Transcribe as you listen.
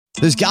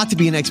There's got to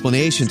be an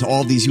explanation to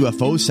all these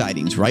UFO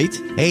sightings, right?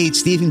 Hey,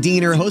 it's Stephen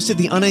Diener, host of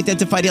the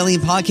Unidentified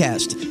Alien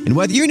Podcast. And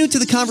whether you're new to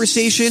the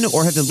conversation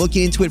or have been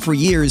looking into it for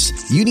years,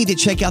 you need to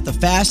check out the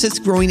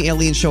fastest growing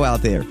alien show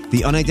out there,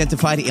 the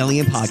Unidentified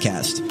Alien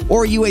Podcast,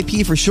 or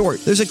UAP for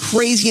short. There's a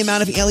crazy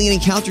amount of alien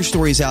encounter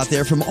stories out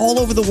there from all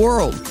over the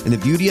world. And the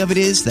beauty of it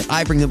is that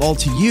I bring them all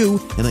to you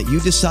and let you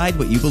decide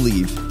what you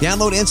believe.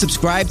 Download and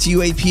subscribe to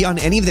UAP on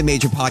any of the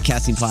major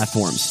podcasting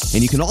platforms.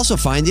 And you can also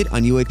find it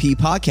on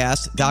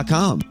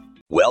UAPpodcast.com.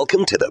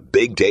 Welcome to the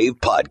Big Dave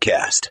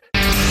Podcast.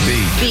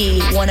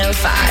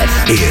 B105.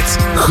 It's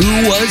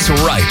Who Was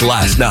Right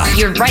Last Night.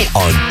 You're right.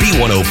 On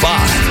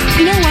B105.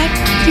 You know what?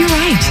 You're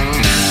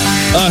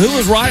right. Who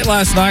was right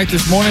last night?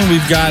 This morning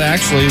we've got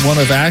actually one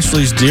of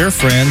Ashley's dear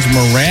friends,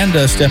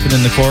 Miranda, stepping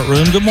in the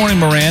courtroom. Good morning,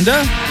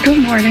 Miranda.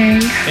 Good morning.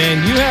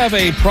 And you have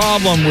a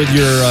problem with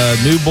your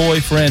new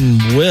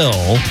boyfriend,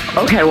 Will.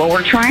 Okay, well,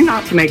 we're trying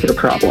not to make it a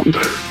problem.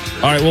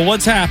 All right, well,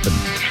 what's happened?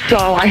 So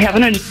I have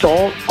an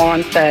adult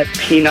onset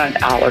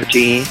peanut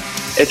allergy.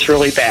 It's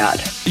really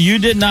bad. You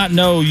did not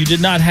know, you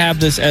did not have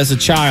this as a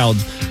child.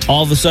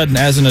 All of a sudden,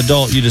 as an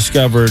adult, you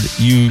discovered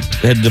you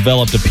had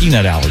developed a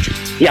peanut allergy.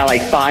 Yeah,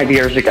 like 5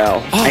 years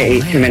ago, I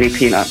ate too many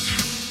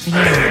peanuts.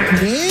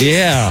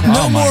 Yeah.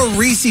 No more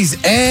Reese's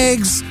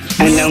eggs.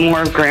 And no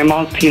more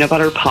grandma's peanut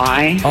butter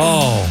pie.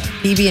 Oh.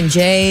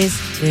 PB&J's.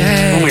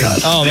 Oh, my God.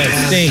 Oh,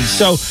 that stinks.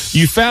 So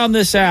you found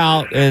this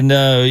out, and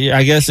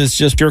I guess it's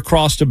just your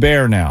cross to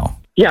bear now.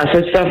 Yes,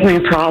 it's definitely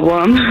a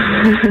problem.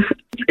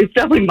 It's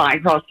definitely my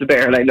cross to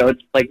bear, and I know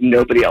it's like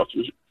nobody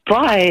else's.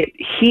 But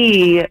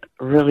he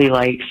really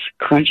likes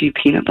crunchy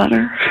peanut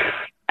butter.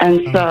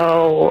 And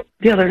so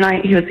the other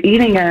night he was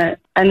eating it,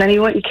 and then he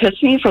wouldn't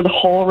kiss me for the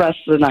whole rest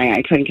of the night.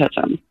 I couldn't kiss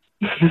him.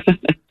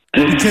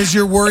 Because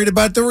you're worried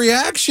about the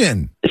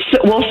reaction.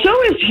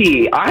 So is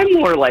he. I'm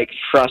more like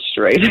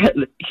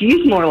frustrated.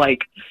 He's more like,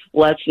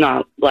 let's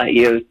not let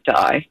you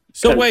die.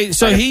 So wait,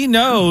 so he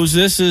knows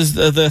this is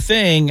the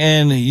thing,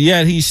 and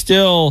yet he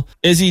still,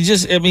 is he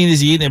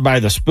eating it by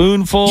the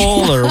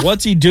spoonful, or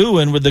what's he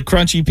doing with the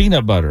crunchy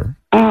peanut butter?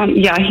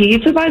 Yeah, he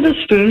eats it by the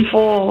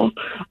spoonful.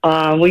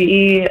 We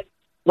eat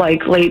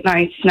like late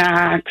night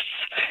snacks.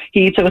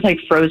 He eats it with like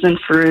frozen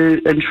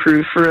fruit and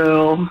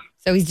frou-frou.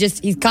 So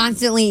he's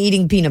constantly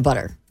eating peanut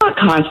butter. Not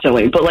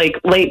constantly, but like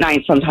late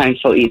night sometimes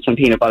he'll eat some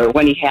peanut butter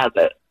when he has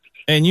it.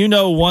 And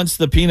once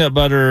the peanut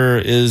butter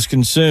is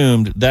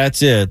consumed,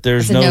 that's it.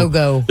 There's no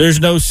no-go. There's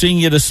no sing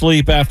you to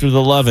sleep after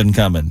the lovin'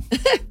 coming.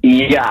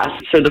 Yes.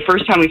 So the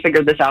first time we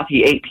figured this out,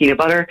 he ate peanut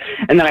butter,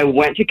 and then I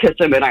went to kiss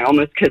him, and I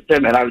almost kissed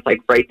him, and I was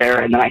like right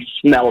there, and then I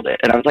smelled it,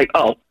 and I was like,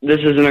 oh, this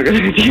isn't a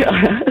good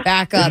idea.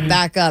 Back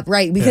up.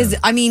 Right. Because,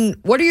 I mean,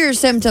 what are your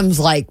symptoms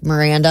like,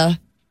 Miranda?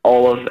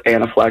 All of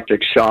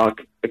anaphylactic shock,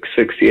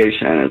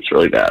 asphyxiation. It's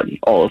really bad.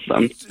 All of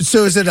them.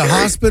 So is it a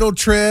hospital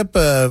trip,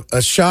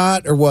 a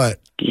shot, or what?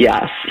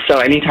 Yes. So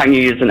anytime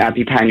you use an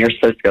EpiPen, you're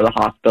supposed to go to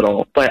the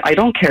hospital. But I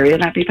don't carry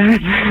an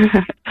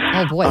EpiPen.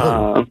 Oh,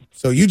 boy.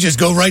 So you just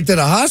go right to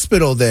the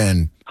hospital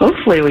then?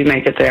 Hopefully we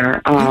make it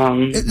there.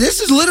 This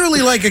is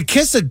literally like a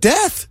kiss of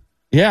death.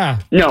 Yeah.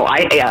 No,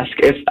 I ask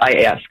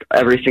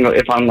every single,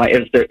 if I'm like,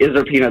 is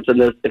there peanuts in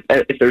this?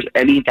 If there's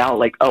any doubt,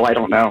 like, oh, I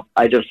don't know.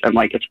 I'm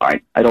like, it's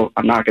fine.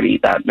 I'm not going to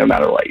eat that no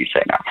matter what you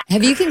say now.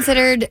 Have you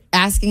considered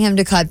asking him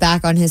to cut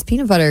back on his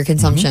peanut butter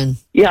consumption?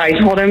 Yeah, I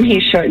told him he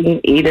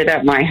shouldn't eat it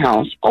at my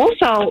house.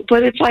 Also,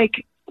 but it's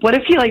like, what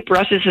if he like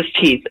brushes his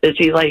teeth? Is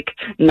he like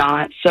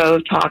not so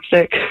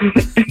toxic?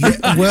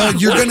 Yeah, well,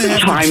 you're going to have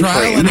to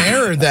trial and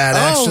error that,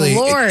 actually. Oh,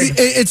 Lord.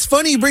 It's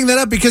funny you bring that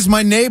up because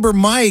my neighbor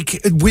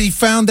Mike, we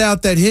found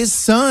out that his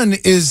son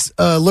is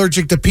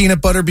allergic to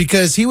peanut butter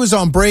because he was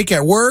on break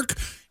at work,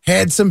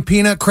 had some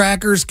peanut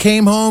crackers,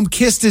 came home,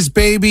 kissed his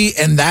baby,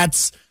 and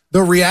that's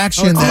the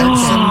reaction that sent him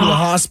to the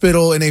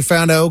hospital, and they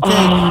found out,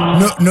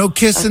 no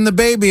kissing the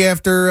baby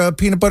after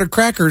peanut butter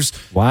crackers.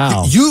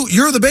 Wow.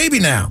 You're the baby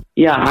now.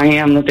 Yeah, I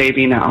am the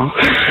baby now.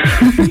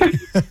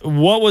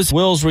 What was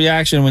Will's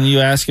reaction when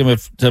you asked him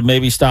to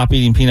maybe stop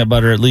eating peanut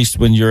butter, at least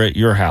when you're at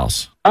your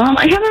house?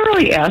 I haven't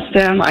really asked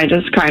him. I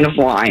just kind of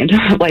whined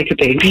like a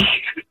baby.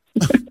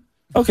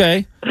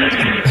 Okay.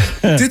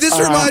 Dude, this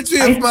reminds me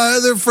of my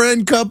other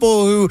friend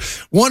couple who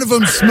one of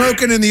them's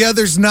smoking and the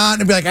other's not,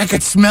 and be like, I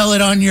could smell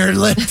it on your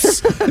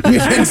lips. You've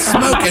been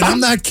smoking. I'm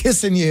not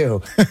kissing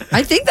you.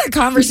 I think that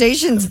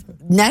conversation's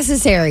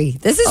necessary.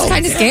 This is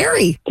kind of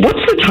scary. What's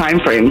the time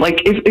frame?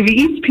 Like, if he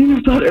eats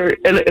peanut butter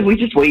and if we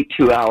just wait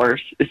 2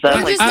 hours, is that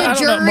We're like...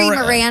 just a jury,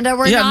 Miranda.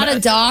 We're not a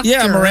doctor.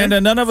 Yeah,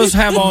 Miranda, none of us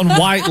have on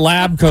white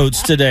lab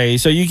coats today.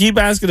 So you keep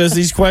asking us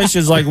these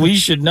questions like we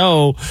should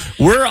know.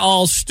 We're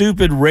all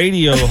stupid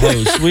radio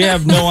hosts. We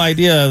have no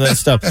idea of that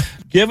stuff.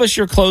 Give us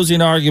your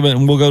closing argument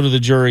and we'll go to the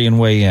jury and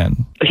weigh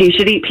in. He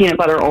should eat peanut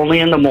butter only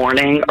in the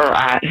morning or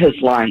at his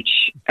lunch,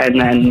 and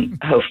then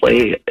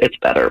hopefully it's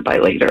better by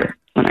later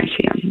when I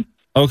see him.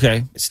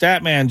 Okay.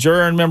 Statman,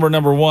 juror member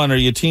number 1, are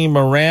you team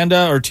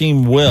Miranda or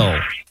team Will?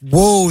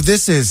 Whoa,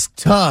 this is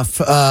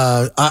tough.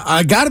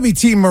 I got to be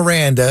team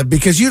Miranda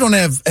because you don't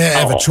have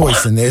a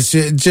choice in this.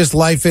 Just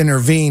life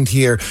intervened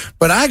here.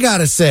 But I got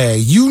to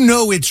say,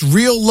 it's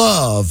real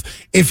love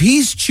if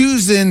he's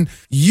choosing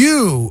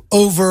you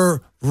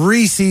over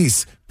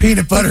Reese's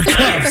peanut butter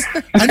cups.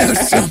 I know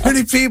so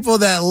many people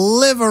that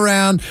live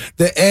around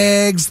the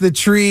eggs, the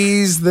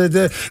trees,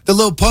 the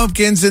little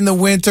pumpkins in the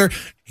winter.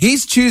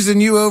 He's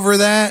choosing you over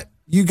that.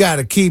 You got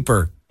to keep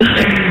her. All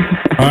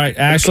right,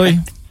 Ashley?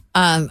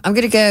 I'm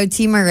going to go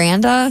Team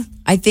Miranda.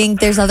 I think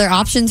there's other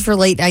options for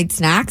late night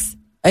snacks.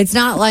 It's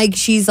not like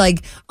she's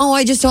like, oh,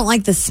 I just don't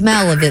like the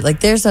smell of it. Like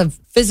there's a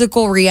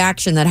physical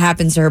reaction that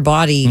happens to her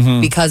body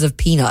because of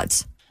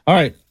peanuts. All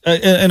right.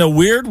 In a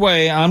weird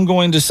way, I'm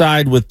going to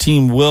side with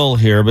Team Will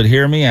here, but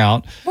hear me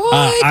out.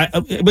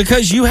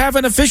 Because you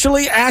haven't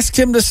officially asked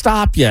him to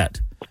stop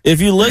yet. If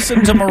you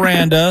listen to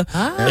Miranda,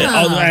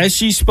 as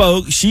she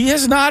spoke, she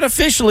has not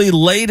officially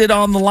laid it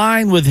on the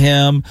line with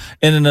him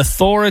in an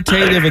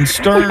authoritative and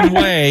stern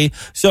way.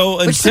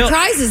 Which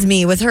surprises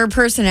me with her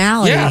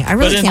personality. Yeah, I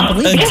really can't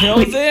believe it.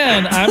 Until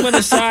then, I'm going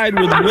to side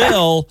with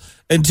Will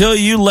until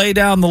you lay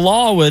down the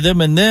law with him,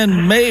 and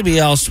then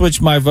maybe I'll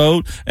switch my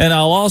vote, and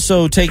I'll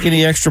also take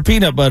any extra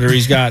peanut butter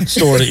he's got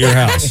stored at your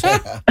house.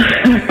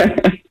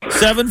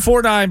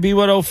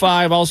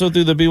 749-B105, also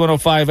through the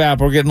B105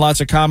 app. We're getting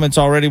lots of comments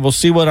already. We'll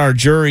see what our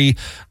jury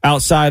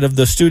outside of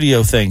the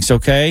studio thinks,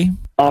 okay?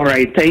 All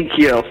right. Thank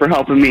you for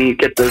helping me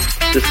get this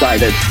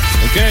decided.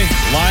 Okay.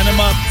 Line them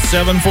up.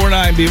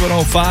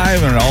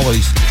 749-B105 and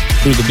always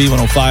through the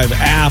B105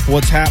 app.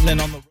 What's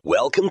happening on the...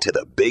 Welcome to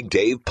the Big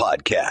Dave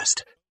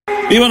Podcast.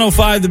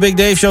 B105, the Big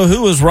Dave Show.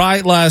 Who was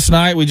right last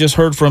night? We just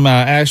heard from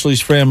Ashley's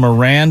friend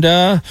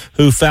Miranda,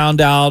 who found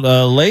out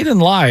late in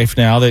life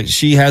now that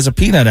she has a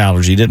peanut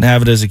allergy. Didn't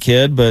have it as a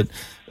kid, but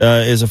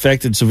is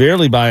affected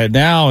severely by it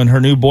now. And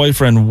her new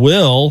boyfriend,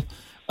 Will,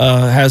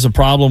 has a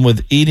problem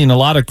with eating a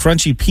lot of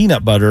crunchy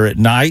peanut butter at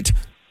night,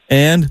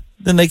 and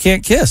then they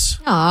can't kiss.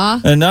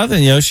 Aw. And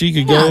nothing, she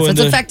could go so it's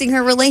into affecting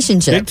her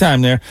relationship. big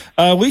time there.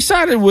 We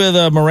sided with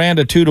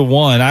Miranda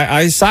 2-1.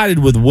 I sided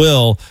with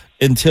Will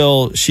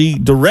until she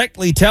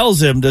directly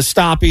tells him to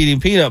stop eating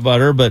peanut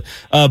butter. But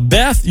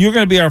Beth, you're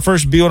going to be our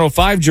first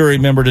B105 jury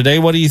member today.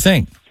 What do you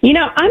think?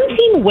 I'm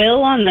Team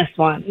Will on this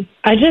one.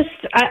 I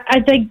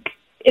think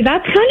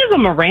that's kind of a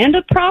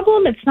Miranda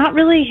problem. It's not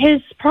really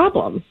his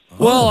problem.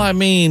 Well, I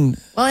mean...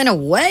 Well, in a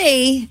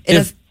way,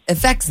 it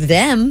affects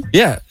them.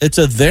 Yeah, it's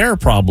their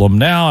problem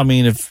now. I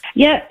mean, if...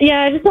 Yeah,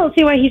 I just don't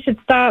see why he should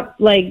stop,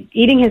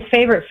 eating his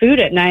favorite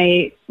food at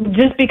night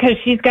just because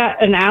she's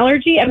got an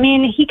allergy. I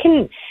mean, he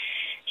can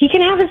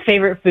have his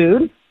favorite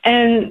food,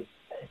 and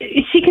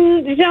she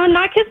can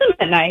not kiss him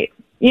at night.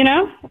 I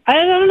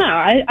don't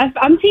know.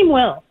 I'm Team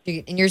Will.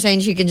 And you're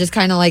saying she can just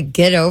kind of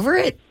get over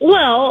it?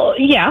 Well,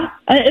 yeah,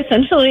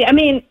 essentially. I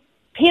mean,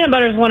 peanut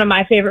butter is one of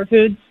my favorite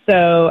foods,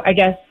 so I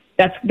guess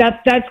that's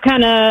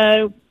kind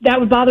of, that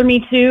would bother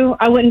me too.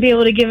 I wouldn't be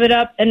able to give it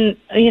up, and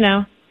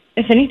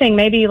if anything,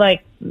 maybe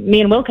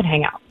me and Will could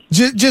hang out.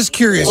 Just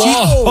curious.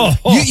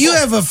 You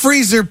have a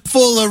freezer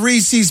full of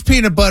Reese's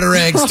peanut butter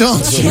eggs,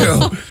 don't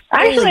you?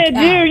 Actually, I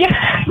do.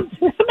 Yeah,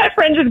 my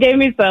friend just gave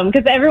me some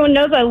because everyone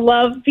knows I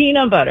love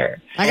peanut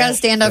butter. I got to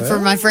stand up for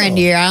my friend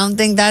here. I don't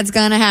think that's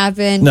going to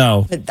happen.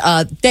 No.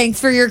 But,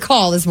 thanks for your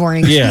call this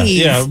morning.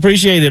 Yeah,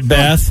 appreciate it,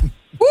 Beth.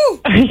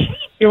 Woo.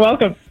 You're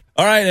welcome.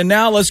 All right, and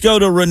now let's go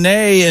to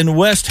Renee in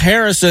West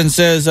Harrison.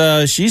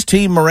 Says she's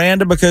Team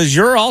Miranda because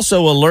you're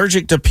also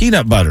allergic to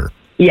peanut butter.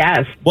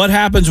 Yes. What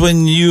happens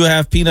when you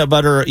have peanut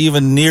butter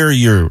even near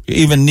you?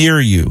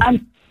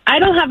 I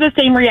don't have the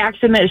same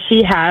reaction that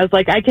she has.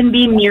 I can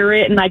be near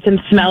it and I can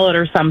smell it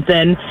or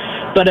something.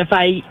 But if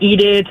I eat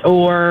it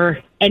or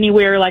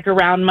anywhere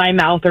around my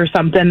mouth or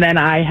something, then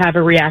I have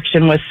a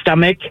reaction with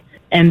stomach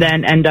and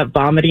then end up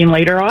vomiting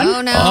later on.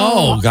 Oh, no.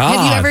 Oh, God.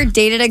 Have you ever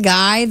dated a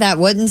guy that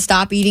wouldn't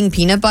stop eating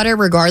peanut butter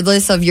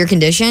regardless of your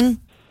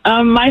condition?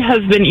 My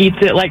husband eats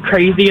it like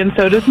crazy, and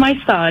so does my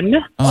son.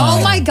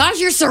 Oh my gosh,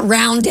 you're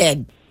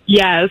surrounded.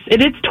 Yes,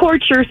 it is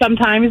torture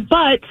sometimes,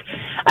 but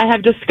I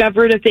have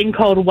discovered a thing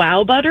called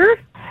Wow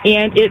Butter,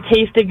 and it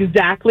tastes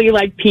exactly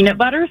like peanut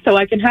butter, so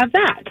I can have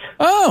that.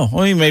 Oh,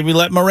 well, you maybe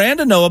let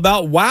Miranda know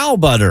about Wow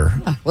Butter.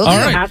 We'll All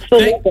do right.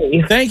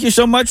 Absolutely. Thank you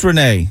so much,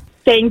 Renee.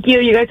 Thank you.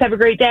 You guys have a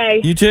great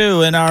day. You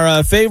too. And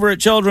our favorite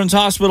Children's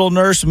Hospital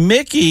nurse,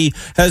 Mickey,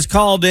 has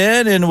called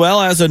in, and,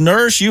 as a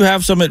nurse, you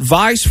have some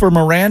advice for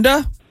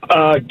Miranda?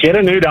 Get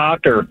a new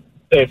doctor.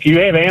 If you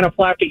have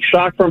anaphylactic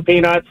shock from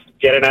peanuts,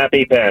 get an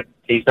EpiPen.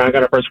 He's not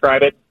going to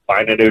prescribe it.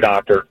 Find a new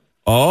doctor.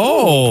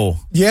 Oh.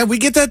 Yeah, we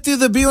get that through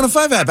the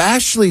B105 app.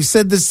 Ashley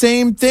said the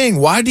same thing.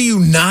 Why do you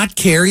not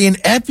carry an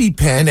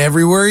EpiPen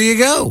everywhere you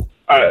go?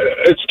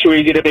 It's too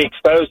easy to be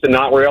exposed and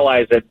not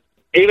realize it.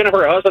 Even if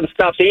her husband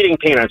stops eating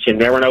peanuts, you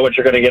never know what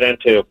you're going to get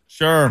into.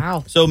 Sure.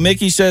 Wow. So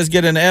Mickey says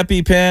get an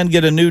EpiPen,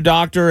 get a new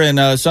doctor,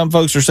 and some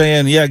folks are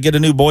saying, get a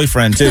new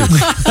boyfriend, too.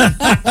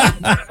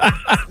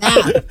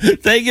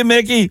 Thank you,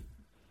 Mickey.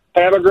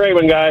 Have a great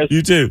one, guys.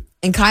 You too.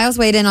 And Kyle's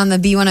weighed in on the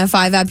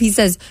B105 app. He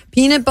says,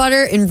 peanut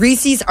butter and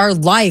Reese's are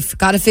life.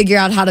 Got to figure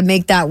out how to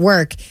make that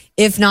work.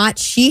 If not,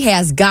 she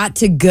has got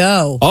to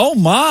go. Oh,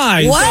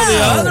 my. Whoa.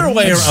 So the other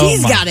way around.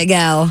 She's got to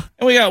go.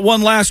 And we got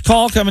one last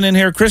call coming in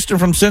here. Kristen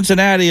from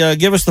Cincinnati,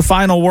 give us the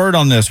final word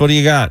on this. What do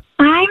you got?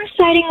 I'm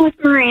siding with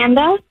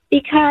Miranda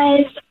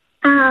because,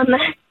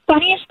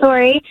 funniest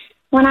story,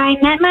 when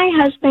I met my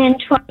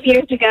husband 12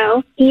 years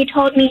ago, he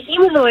told me he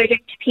was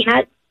allergic to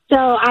peanuts. So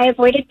I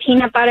avoided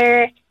peanut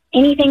butter,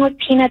 anything with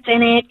peanuts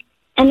in it.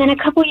 And then a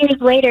couple years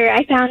later,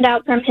 I found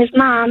out from his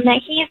mom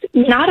that he's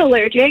not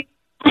allergic.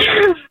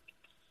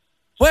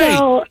 Wait,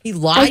 so he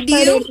lied to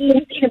you?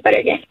 Eating peanut butter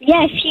again.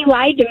 Yes, he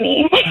lied to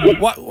me.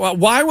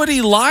 Why would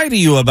he lie to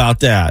you about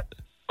that?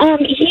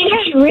 He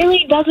just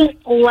really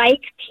doesn't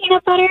like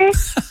peanut butter.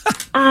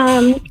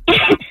 So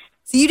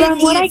you didn't from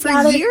eat what it for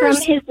I gathered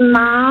years? from his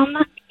mom,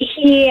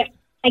 he,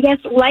 I guess,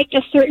 liked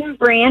a certain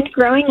brand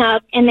growing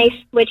up, and they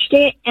switched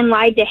it and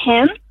lied to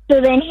him.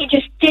 So then he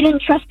just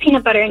didn't trust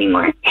peanut butter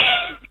anymore.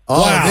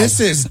 Oh, Wow. this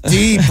is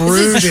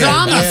deep-rooted. This is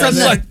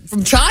trauma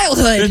from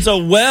childhood. It's a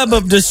web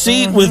of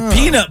deceit with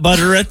peanut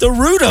butter at the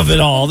root of it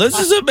all. This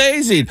is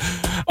amazing.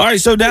 All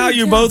right, so now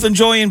you're both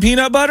enjoying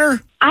peanut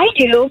butter? I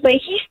do, but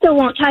he still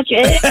won't touch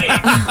it.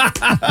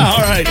 All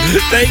right.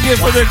 Thank you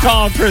for the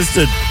call,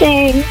 Kristen.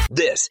 Dang.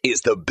 This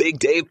is the Big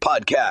Dave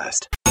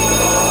Podcast.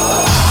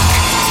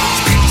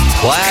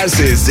 Class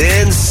is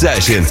in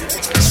session.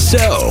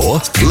 So,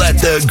 let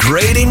the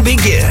grading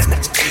begin.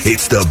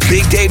 It's the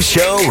Big Dave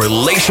Show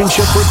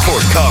Relationship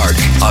Report Card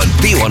on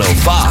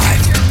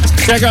B105.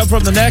 Check out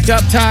from the neck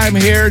up time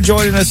here.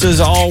 Joining us as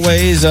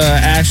always,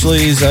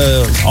 Ashley's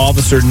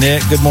Officer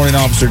Nick. Good morning,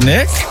 Officer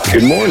Nick.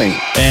 Good morning.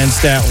 And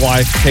stat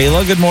wife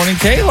Kayla. Good morning,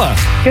 Kayla.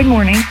 Good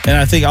morning. And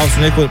I think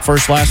Officer Nick went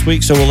first last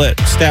week, so we'll let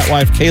stat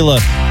wife Kayla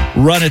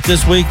run it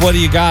this week. What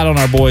do you got on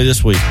our boy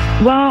this week?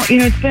 Well,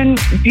 it's been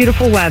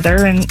beautiful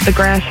weather and the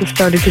grass has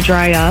started to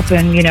dry up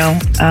and,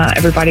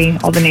 everybody,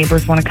 all the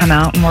neighbors want to come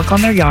out and work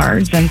on their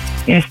yards and,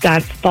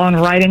 Stat's falling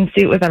right in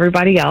suit with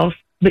everybody else.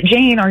 But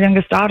Jane, our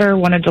youngest daughter,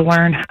 wanted to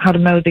learn how to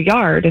mow the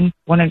yard and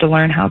wanted to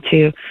learn how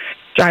to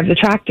drive the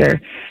tractor.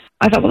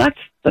 I thought, well,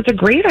 that's a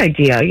great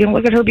idea.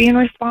 Look at her being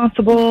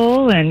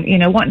responsible and,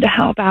 wanting to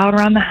help out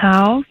around the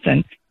house.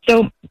 And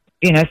so,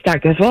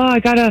 Stat goes, well, I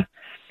gotta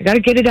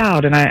get it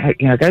out, and I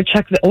gotta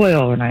check the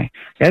oil, and I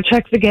gotta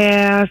check the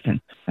gas, and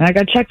I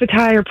gotta check the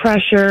tire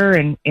pressure,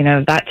 and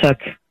that took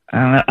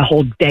a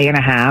whole day and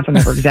a half. I'm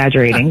never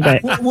exaggerating,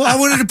 but Well, I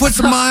wanted to put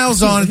some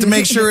miles on it to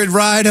make sure it'd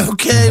ride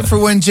okay for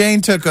when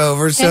Jane took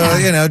over. So,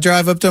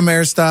 drive up to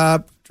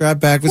Ameristop, drive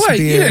back with some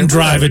beer. You didn't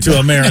drive it to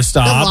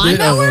Ameristop.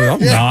 The lawnmower? I'm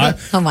not.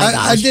 Oh, my gosh.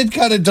 I did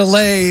kind of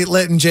delay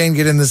letting Jane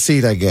get in the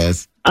seat, I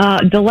guess.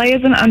 delay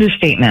is an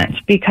understatement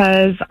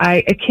because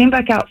I came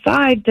back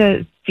outside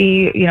to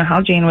see,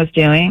 how Jane was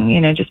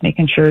doing, just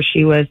making sure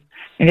she was,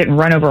 didn't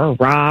run over a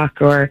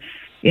rock or,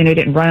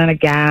 didn't run out of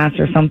gas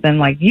or something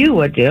like you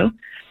would do.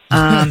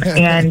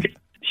 And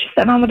she's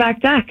sitting on the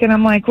back deck and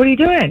I'm like, what are you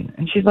doing?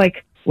 And she's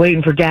like,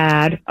 waiting for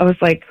Dad. I was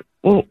like,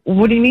 well,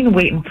 what do you mean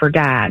waiting for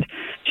Dad?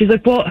 She's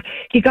like, well,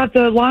 he got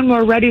the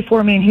lawnmower ready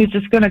for me and he's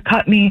just going to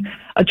cut me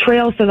a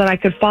trail so that I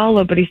could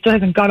follow, but he still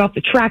hasn't got off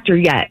the tractor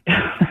yet.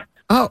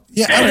 Oh,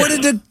 yeah. I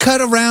wanted to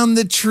cut around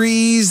the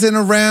trees and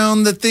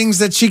around the things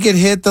that she could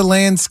hit, the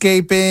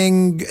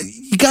landscaping.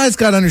 You guys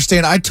got to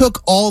understand, I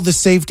took all the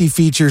safety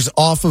features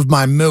off of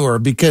my mower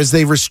because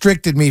they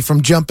restricted me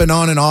from jumping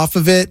on and off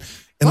of it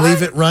and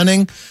leave it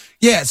running.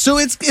 Yeah, so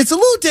it's a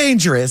little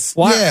dangerous.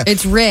 What? Yeah.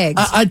 It's rigged.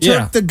 I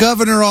took the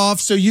governor off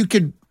so you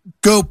could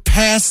go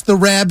past the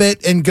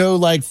rabbit and go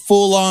like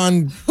full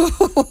on,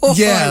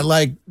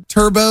 like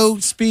turbo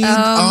speed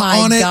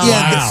on it.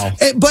 gosh.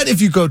 Yeah, but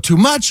if you go too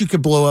much, you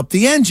could blow up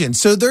the engine.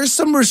 So there's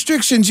some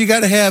restrictions you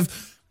got to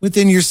have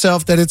within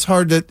yourself that it's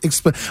hard to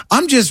explain.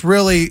 I'm just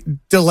really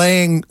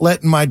delaying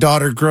letting my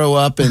daughter grow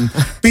up and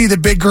be the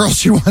big girl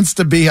she wants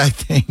to be, I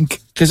think.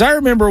 Because I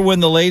remember when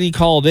the lady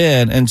called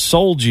in and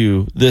sold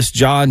you this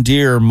John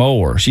Deere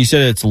mower. She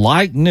said it's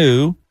like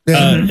new.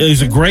 It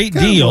was a great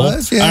deal.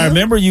 I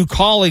remember you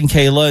calling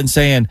Kayla and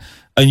saying,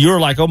 and you were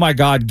like, oh my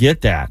God,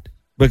 get that.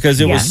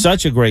 Because it was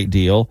such a great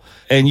deal.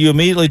 And you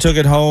immediately took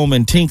it home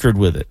and tinkered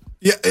with it.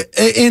 Yeah,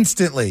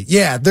 instantly.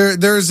 Yeah,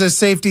 there's a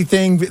safety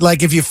thing.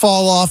 Like if you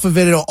fall off of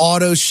it, it'll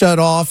auto shut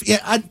off.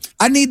 Yeah,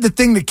 I need the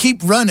thing to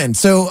keep running.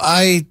 So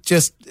I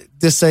just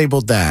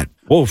disabled that.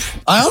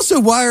 Oof. I also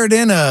wired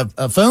in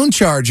a phone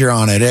charger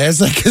on it. It has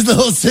like a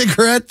little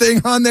cigarette thing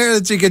on there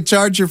that you could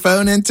charge your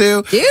phone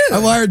into. Dude. I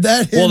wired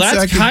that in. Well,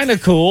 that's kind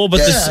of cool, but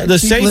the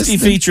safety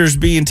features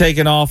being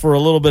taken off were a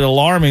little bit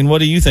alarming. What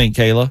do you think,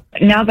 Kayla?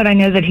 Now that I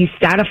know that he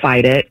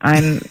statified it,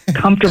 I'm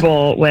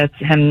comfortable with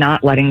him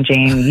not letting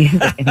Jane use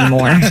it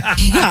anymore.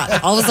 Yeah,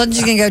 all of a sudden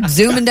she's going to go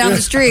zooming down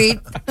the street.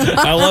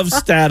 I love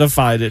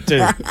statified it, too.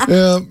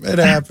 Yeah, it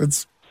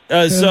happens.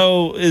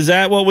 So is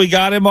that what we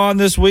got him on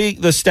this week?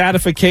 The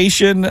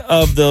statification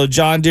of the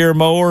John Deere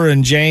mower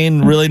and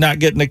Jane really not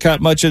getting to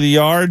cut much of the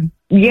yard?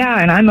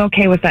 Yeah, and I'm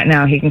okay with that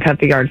now. He can cut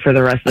the yard for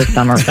the rest of the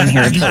summer from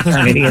here to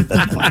eternity at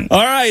this point.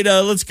 All right,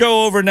 let's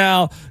go over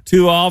now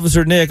to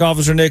Officer Nick.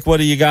 Officer Nick, what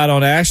do you got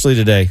on Ashley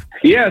today?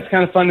 Yeah, it's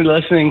kind of funny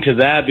listening to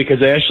that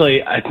because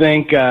Ashley, I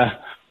think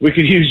we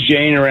could use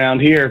Jane around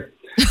here.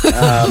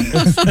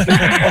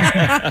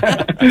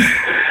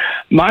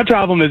 My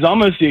problem is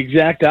almost the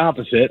exact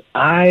opposite.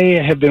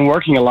 I have been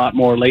working a lot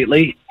more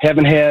lately,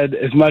 haven't had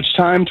as much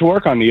time to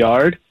work on the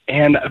yard,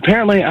 and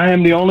apparently I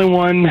am the only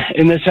one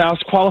in this house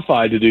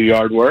qualified to do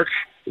yard work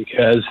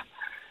because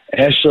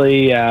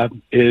Ashley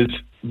is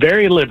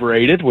very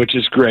liberated, which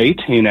is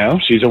great. You know,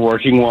 she's a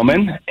working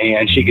woman,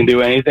 and she can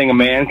do anything a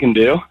man can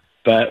do.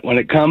 But when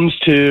it comes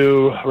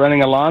to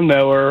running a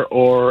lawnmower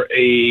or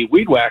a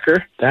weed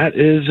whacker, that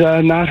is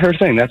not her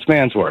thing. That's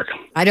man's work.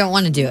 I don't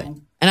want to do it.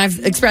 And I've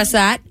expressed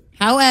that.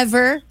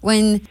 However,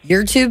 when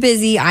you're too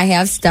busy, I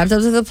have stepped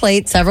up to the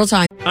plate several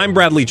times. I'm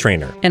Bradley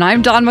Trainer. And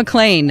I'm Don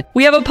McClain.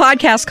 We have a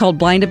podcast called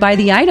Blinded by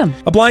the Item.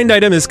 A blind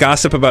item is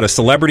gossip about a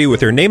celebrity with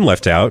their name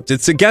left out.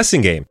 It's a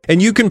guessing game,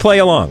 and you can play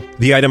along.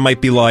 The item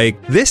might be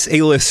like, this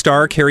A-list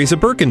star carries a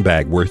Birkin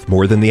bag worth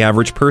more than the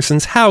average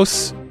person's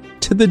house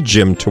to the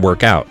gym to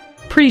work out.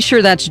 Pretty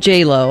sure that's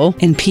J-Lo.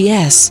 And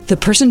P.S. the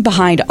person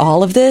behind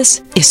all of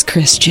this is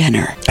Kris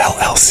Jenner,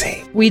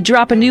 LLC. We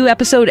drop a new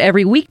episode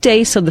every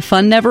weekday so the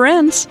fun never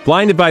ends.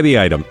 Blinded by the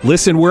Item.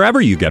 Listen wherever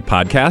you get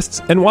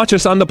podcasts and watch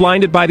us on the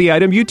Blinded by the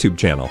Item YouTube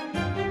channel.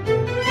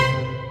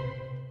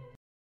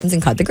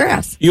 And cut the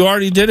grass. You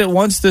already did it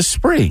once this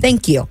spring.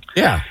 Thank you.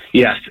 Yeah.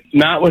 Yes,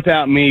 not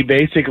without me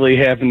basically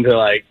having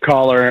to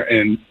call her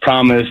and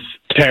promise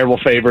terrible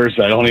favors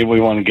I don't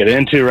even want to get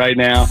into right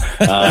now.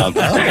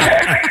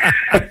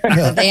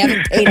 They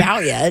haven't paid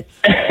out yet.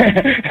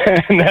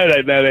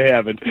 No, they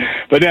haven't.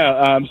 But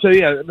no, so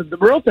yeah, the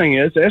real thing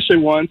is Ashley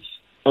wants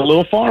a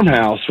little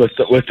farmhouse with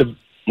the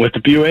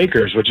few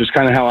acres, which is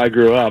kind of how I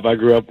grew up.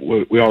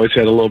 We always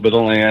had a little bit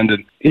of land,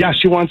 and yeah,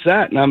 she wants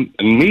that, and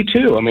me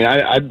too. I mean,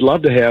 I'd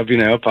love to have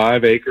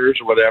 5 acres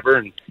or whatever.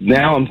 And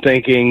now I'm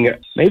thinking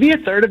maybe a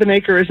third of an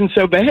acre isn't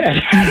so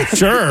bad.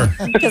 Sure,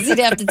 because he'd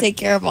have to take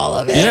care of all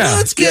of it. Yeah,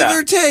 let's give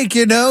or take.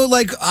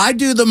 Like I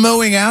do the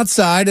mowing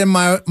outside, and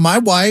my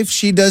wife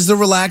she does the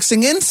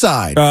relaxing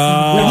inside.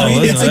 Oh,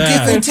 it's a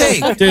give and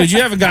take. Dude,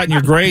 you haven't gotten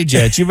your grade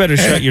yet. You better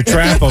shut your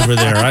trap over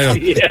there.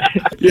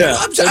 Yeah.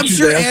 I'm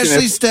sure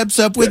Ashley steps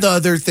up with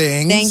other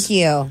things. Thank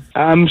you.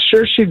 I'm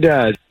sure she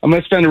does. I'm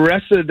going to spend the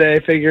rest of the day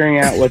figuring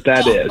out what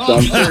that is.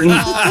 I'm certain.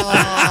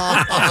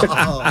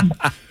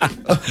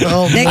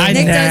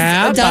 Nick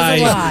does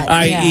a lot.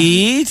 I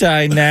eat,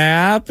 I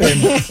nap,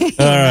 and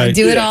all right.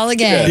 Do it all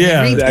again.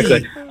 Yeah,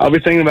 exactly. I'll be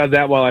thinking about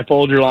that while I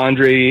fold your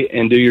laundry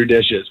and do your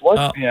dishes. What?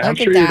 I'm Look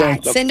at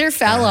that.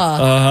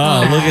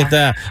 Cinderfella. Look at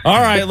that. All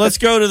right, let's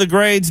go to the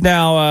grades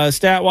now.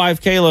 Stat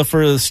wife Kayla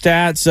for the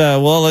stats.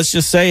 Well, let's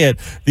just say it.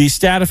 The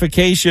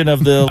statification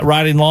of the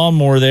riding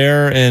lawnmower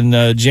there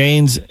and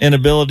Jane's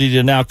inability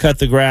to now cut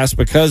the grass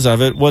because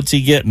of it. What's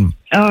he getting?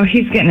 Oh,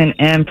 he's getting an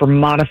M for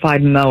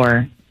modified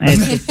mower.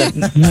 It's just a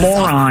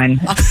moron.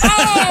 Moron.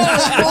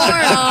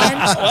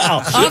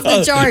 Off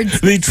the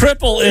charts. The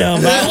triple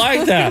M. I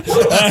like that.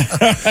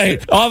 All right.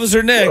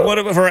 Officer Nick,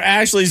 what for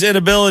Ashley's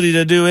inability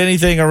to do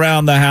anything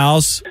around the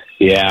house?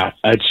 Yeah,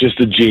 it's just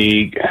a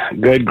G.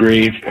 Good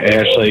grief,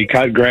 Ashley.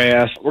 Cut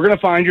grass. We're going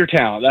to find your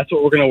talent. That's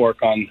what we're going to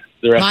work on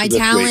the rest My of this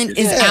talent week.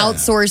 is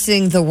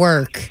outsourcing the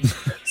work.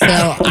 So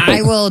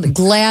I will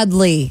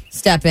gladly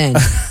step in.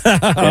 All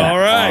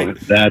right. Oh,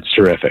 that's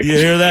terrific. You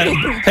hear that?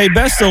 Hey,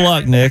 best of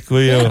luck, Nick.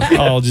 We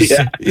all just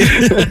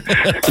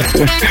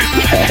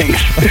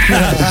Thanks.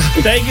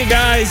 Thank you,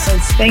 guys.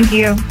 Thank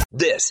you.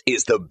 This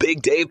is the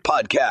Big Dave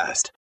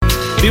Podcast.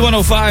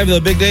 B105,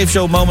 the Big Dave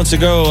Show moments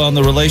ago on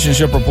the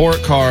relationship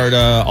report card,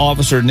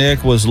 Officer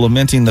Nick was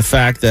lamenting the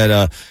fact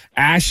that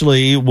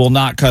Ashley will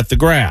not cut the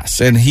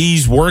grass, and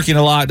he's working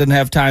a lot, doesn't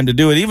have time to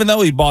do it, even though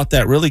he bought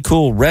that really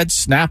cool red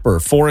snapper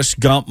Forrest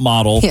Gump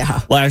model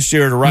last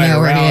year to ride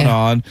around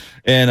on.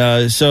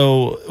 And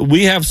so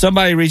we have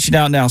somebody reaching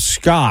out now,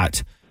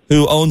 Scott,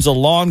 who owns a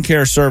lawn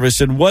care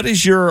service. And what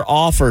is your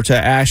offer to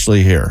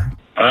Ashley here?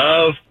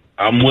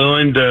 I'm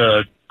willing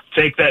to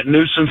take that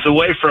nuisance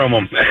away from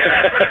them.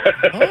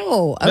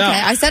 Oh, okay.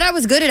 Now, I said I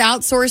was good at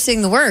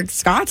outsourcing the work.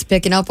 Scott's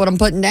picking up what I'm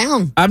putting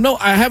down.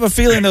 I have a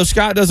feeling, though,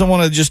 Scott doesn't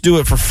want to just do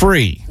it for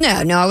free. No,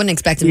 I wouldn't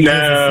expect him to do it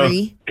for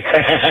free.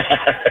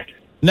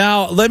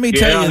 Now, let me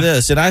tell you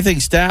this, and I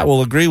think Stat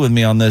will agree with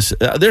me on this.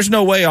 There's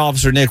no way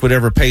Officer Nick would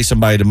ever pay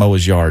somebody to mow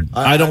his yard.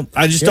 I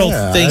just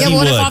don't think he would.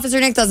 What if Officer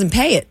Nick doesn't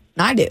pay it?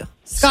 I do.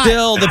 Scott.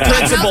 Still, the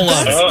principle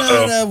of it.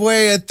 That's not a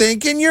way of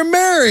thinking. You're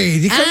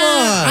married. Come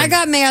on. I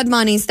got mad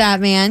money, Stat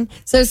Man.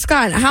 So,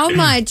 Scott, how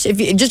much,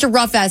 just a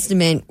rough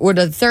estimate, would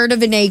a third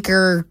of an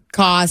acre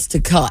cost to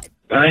cut?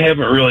 I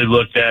haven't really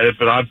looked at it,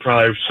 but I'd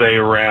probably say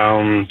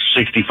around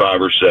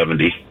 65 or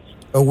 70.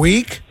 A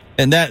week?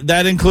 And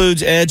that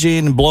includes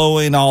edging,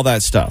 blowing, all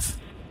that stuff.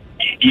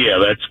 Yeah,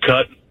 that's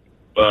cut,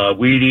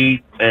 weed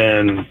eat,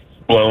 and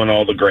blowing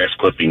all the grass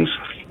clippings.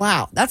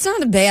 Wow, that's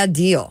not a bad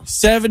deal.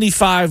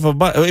 $75 a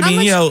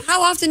month.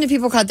 How often do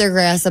people cut their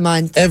grass a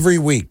month? Every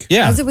week.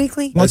 Yeah. Is it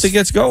weekly? Once it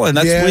gets going,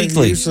 that's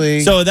weekly.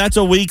 Usually. So that's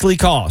a weekly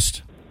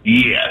cost.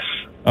 Yes.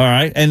 All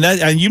right, and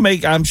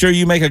I'm sure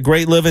you make a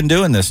great living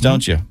doing this,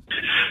 don't you?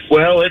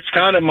 Well, it's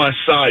kind of my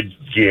side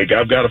gig.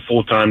 I've got a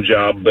full-time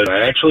job, but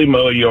I actually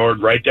mow a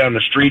yard right down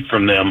the street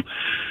from them.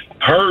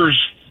 Hers,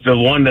 the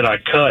one that I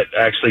cut,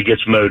 actually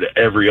gets mowed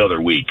every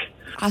other week.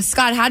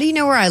 Scott, how do you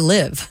know where I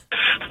live?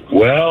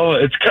 Well,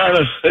 it's kind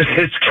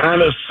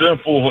of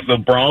simple. The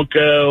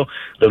Bronco,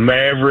 the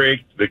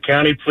Maverick, the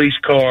county police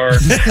car.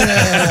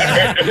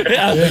 Yeah.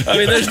 I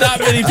mean, there's not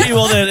many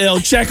people that'll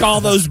check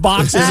all those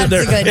boxes in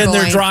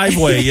their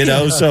driveway,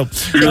 So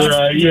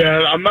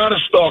yeah, I'm not a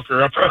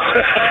stalker.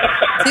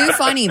 Too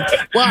funny.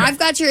 Well, I've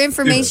got your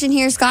information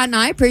here, Scott, and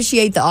I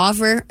appreciate the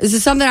offer. This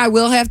is something I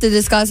will have to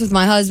discuss with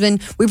my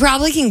husband. We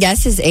probably can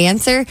guess his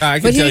answer,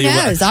 but who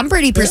knows? I'm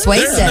pretty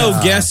persuasive. There's no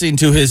guessing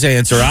to his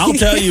answer. I'll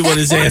tell you what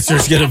his answer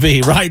is going to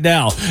be right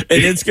now,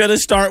 and it's going to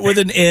start with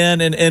an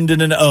N and end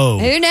in an O.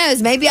 Who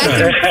knows? Maybe I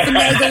can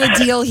finagle a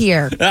deal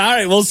here. All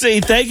right, we'll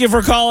see. Thank you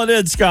for calling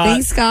in, Scott.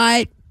 Thanks,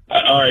 Scott.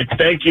 All right,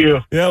 thank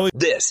you.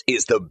 This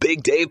is the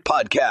Big Dave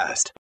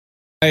Podcast.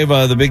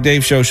 The Big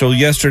Dave Show. So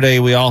yesterday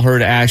we all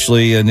heard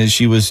Ashley, and then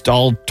she was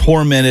all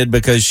tormented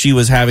because she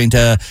was having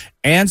to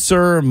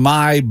answer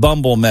my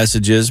Bumble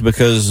messages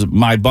because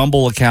my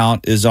Bumble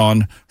account is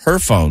on her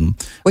phone.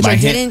 Which I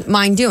didn't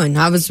mind doing.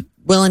 I was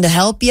willing to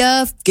help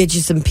you, get you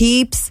some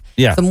peeps,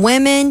 some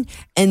women,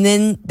 and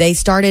then they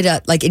started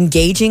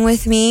engaging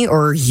with me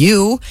or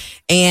you,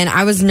 and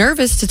I was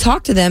nervous to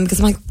talk to them because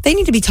I'm like, they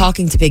need to be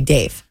talking to Big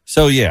Dave.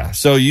 So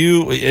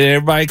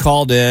everybody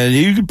called in.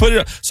 You can put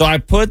it. So I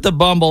put the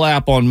Bumble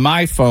app on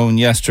my phone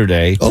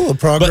yesterday. Oh,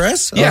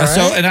 progress. Yeah. All right.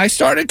 So and I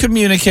started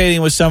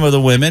communicating with some of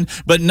the women,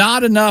 but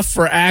not enough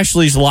for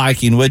Ashley's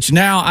liking. Which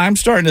now I'm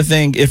starting to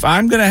think if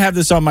I'm going to have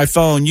this on my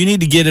phone, you need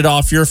to get it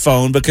off your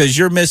phone because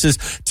your missus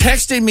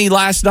texted me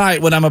last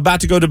night when I'm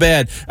about to go to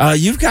bed.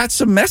 You've got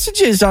some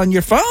messages on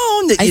your phone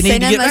that you need to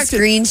get back to. I sent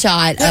him a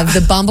screenshot of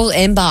the Bumble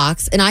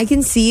inbox, and I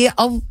can see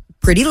a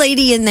pretty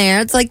lady in there.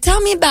 It's like,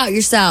 tell me about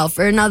yourself.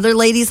 Or another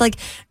lady's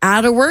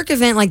at a work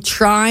event,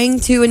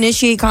 trying to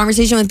initiate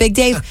conversation with Big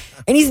Dave,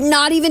 and he's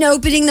not even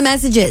opening the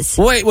messages.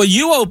 Wait, well,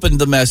 you opened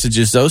the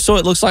messages though, so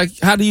it looks like.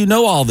 How do you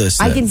know all this?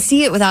 Then? I can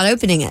see it without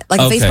opening it, a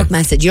Facebook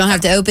message. You don't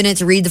have to open it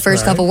to read the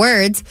first couple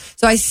words.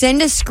 So I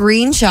send a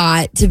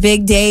screenshot to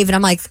Big Dave, and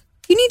I'm like,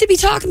 you need to be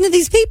talking to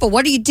these people.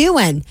 What are you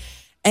doing?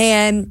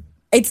 And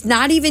it's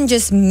not even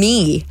just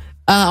me.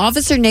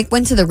 Officer Nick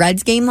went to the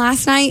Reds game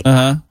last night.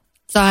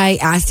 So I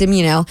asked him,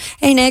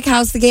 hey, Nick,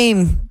 how's the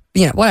game?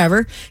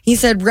 Whatever. He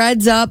said,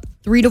 Reds up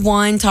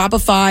 3-1, top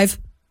of 5.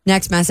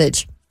 Next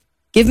message.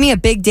 Give me a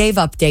Big Dave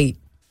update.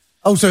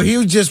 Oh, so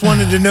he just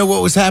wanted to know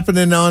what was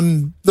happening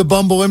on the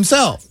Bumble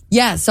himself.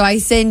 Yeah, so I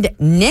send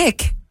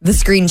Nick the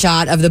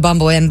screenshot of the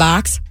Bumble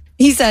inbox.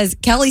 He says,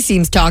 Kelly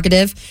seems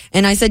talkative.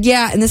 And I said,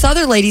 yeah, and this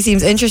other lady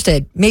seems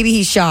interested. Maybe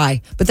he's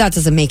shy, but that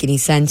doesn't make any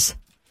sense.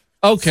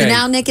 Okay. So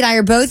now Nick and I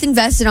are both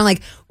invested on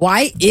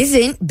why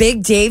isn't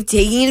Big Dave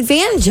taking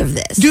advantage of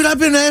this? Dude, I've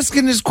been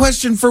asking this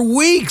question for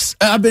weeks.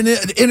 I've been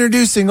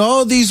introducing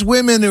all these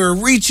women who are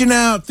reaching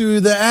out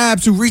through the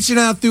apps, who reaching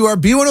out through our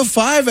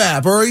B105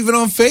 app or even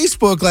on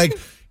Facebook.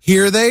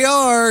 Here they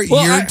are.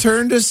 Well, Your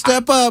turn to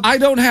step up. I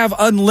don't have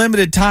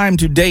unlimited time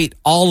to date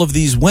all of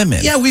these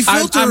women. Yeah, we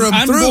filter them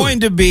I'm through. I'm going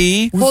to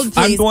be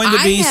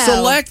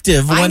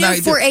selective. I know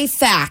for a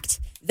fact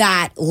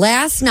that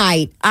last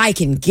night, I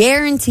can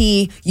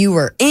guarantee you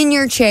were in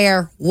your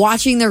chair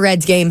watching the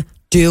Reds game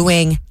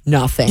doing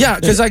nothing. Yeah,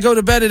 because I go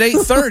to bed at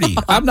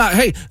 8:30. I'm not,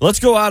 hey, let's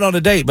go out on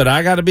a date, but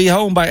I got to be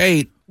home by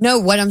 8. No,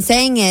 what I'm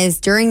saying is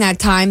during that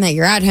time that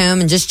you're at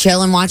home and just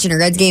chilling watching a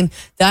Reds game,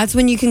 that's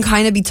when you can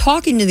kind of be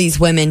talking to these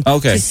women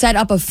to set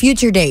up a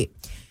future date.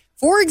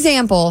 For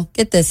example,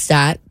 get this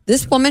stat.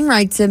 This woman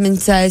writes him and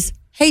says,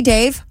 hey,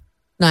 Dave.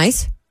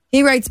 Nice.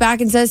 He writes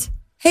back and says,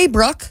 hey,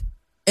 Brooke.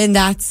 And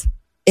that's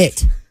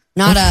it.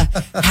 Not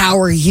how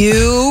are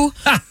you?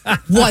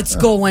 What's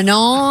going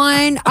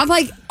on? I'm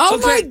like,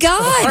 my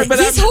God,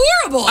 he's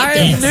horrible. I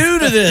am new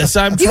to this.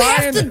 I'm you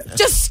trying. You have to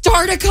just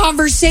start a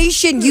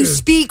conversation. You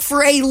speak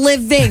for a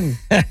living.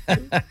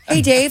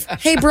 Hey, Dave.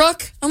 Hey,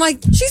 Brooke. I'm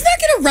like, she's not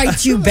going to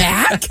write you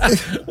back.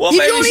 Well, you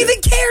don't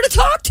even care to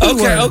talk to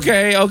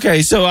her.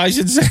 Okay. So I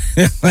should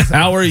say,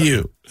 how are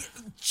you?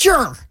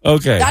 Sure.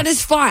 Okay. That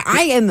is fine.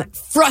 I am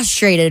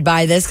frustrated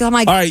by this because I'm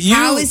like,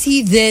 how is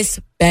he this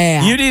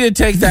bad? You need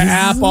to take the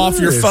app off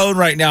your phone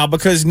right now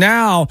because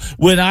now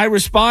when I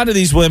respond to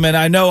these women,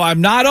 I know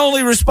I'm not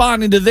only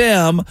responding to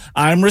them,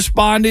 I'm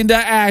responding to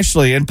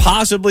Ashley and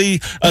possibly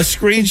a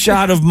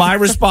screenshot of my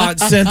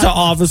response sent to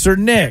Officer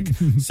Nick.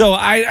 So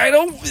I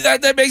don't,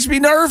 that makes me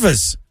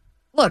nervous.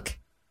 Look,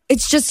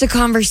 It's just a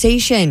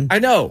conversation. I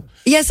know.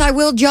 Yes, I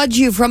will judge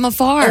you from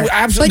afar. Oh,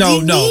 absolutely. But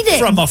you need it.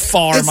 From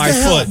afar, It's my to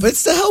foot. help.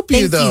 It's to help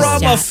you, though.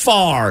 From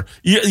afar.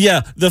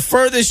 Yeah, the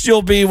furthest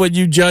you'll be when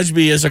you judge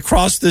me is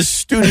across this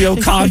studio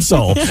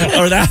console.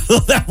 Or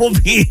that will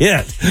be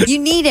it. You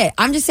need it.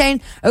 I'm just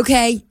saying,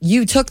 okay,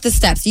 you took the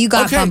steps. You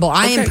got Bumble.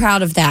 I am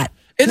proud of that.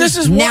 And this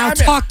is now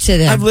talk to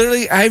them.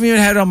 I haven't even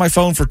had it on my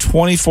phone for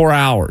 24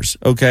 hours,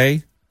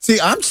 okay? See,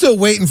 I'm still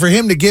waiting for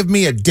him to give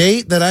me a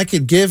date that I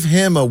could give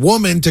him a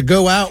woman to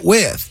go out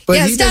with.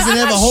 But he doesn't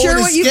have a hold sure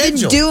of what his schedule.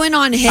 you've been doing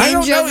on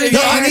Hinge over there. No,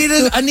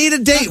 I need a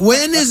date.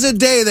 When is a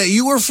day that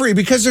you were free?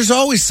 Because there's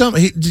always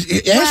something.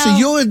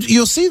 Actually,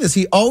 you'll see this.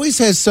 He always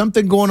has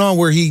something going on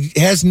where he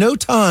has no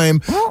time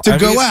to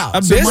go out.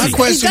 I'm so busy. my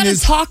question You've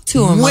is, got to talk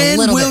to him a when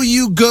little will bit.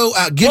 you go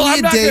out? Give me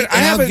a date,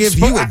 and I'll give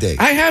you a date.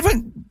 I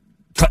haven't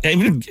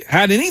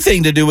had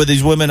anything to do with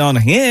these women on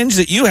Hinge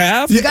that you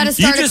have. You got to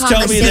start just a tell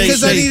me conversation.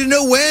 Because I need to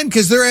know when.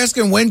 Because they're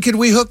asking, when can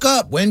we hook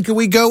up? When can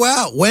we go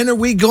out? When are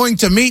we going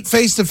to meet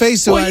face to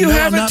face? So Well, you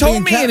haven't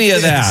told me any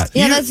of that.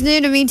 Yeah, that's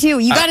new to me too.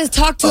 You got to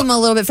talk to him a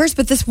little bit first.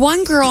 But this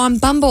one girl on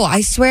Bumble,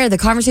 I swear the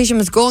conversation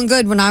was going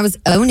good when I was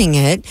owning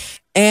it.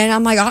 And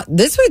I'm like, oh,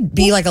 this would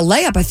be like a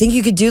layup. I think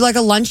you could do like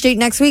a lunch date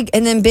next week.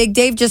 And then Big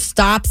Dave just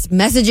stops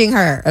messaging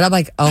her. And I'm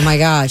like, oh my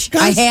gosh,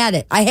 Guys, I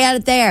had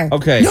it there.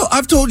 Okay. No,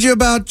 I've told you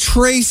about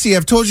Tracy.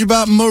 I've told you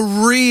about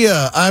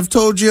Maria. I've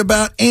told you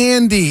about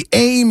Andy,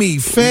 Amy,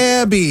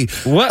 Fabby,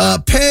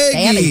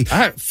 Peggy.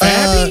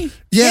 Fabby?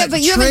 Yeah,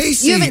 but you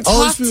haven't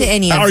talked to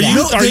any of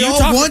them. They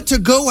all want to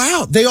go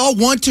out. They all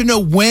want to know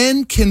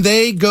when can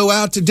they go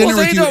out to dinner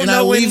with you, and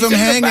I leave them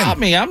hanging. About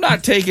me. I'm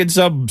not taking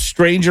some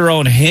stranger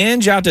on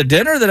Hinge out to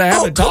dinner that I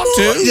haven't talked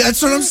to.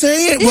 That's what I'm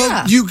saying. Yeah.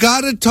 Well, you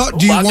got to talk.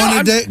 Do you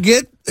want to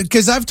get?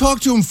 Because I've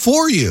talked to him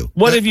for you.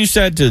 What have you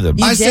said to them?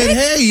 I said,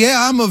 hey,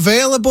 yeah, I'm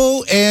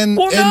available, and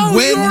you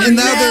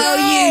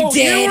didn't.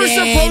 You were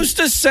supposed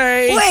to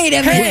say, wait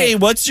a minute. Hey,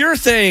 what's your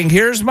thing?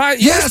 Here's my.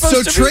 Yeah,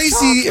 so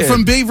Tracy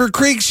from Beaver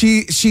Creek,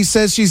 she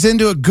says she's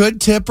into a good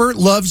tipper,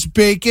 loves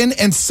bacon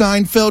and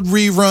Seinfeld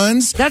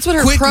reruns. That's what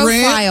her Quick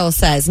profile rant.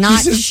 says.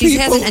 Not says she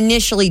people- hasn't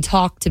initially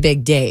talked to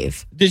Big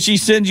Dave. Did she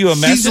send you a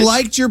message? She's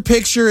liked your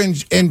picture,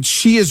 and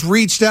she has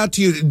reached out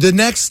to you. The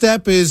next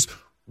step is,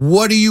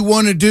 what do you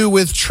want to do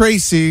with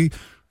Tracy?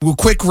 Well,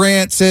 Quick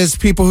Rant says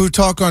people who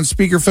talk on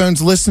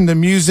speakerphones listen to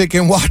music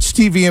and watch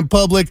TV in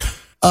public.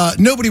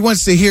 Nobody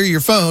wants to hear your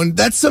phone.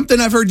 That's something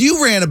I've heard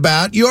you rant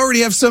about. You already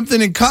have something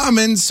in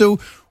common. So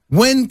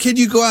when can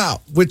you go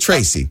out with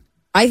Tracy?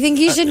 I think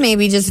you should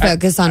maybe just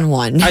focus on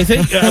one. I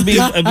think,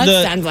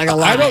 that sounds like a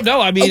lot. I don't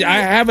know. I mean, I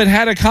haven't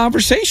had a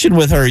conversation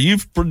with her.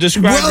 You've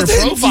described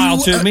her profile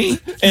to me,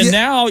 and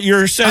now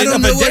you're setting up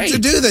a date. I don't know what to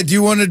do. That do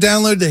you want to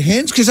download the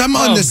Hinge? Because I'm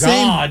on the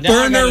same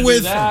burner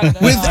with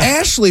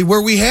Ashley,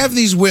 where we have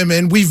these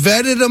women. We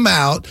vetted them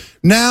out.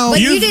 Now, but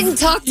you didn't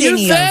talk to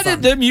any of them. You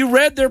vetted them. You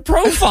read their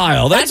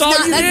profile. That's all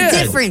you did.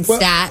 That's different,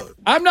 Stat.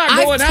 I'm not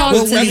going out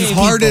with we've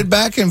hearted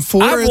back and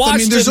forth. I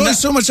mean, there's only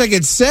so much I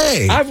could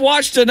say. I've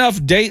watched enough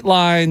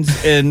Datelines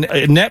and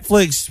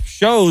Netflix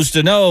shows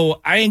to know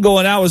I ain't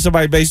going out with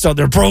somebody based on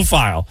their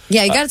profile.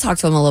 Yeah, you got to talk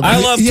to them a little bit. I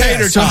love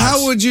tater tots. So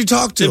how would you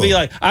talk to them? Be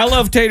like, I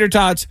love tater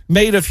tots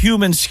made of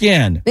human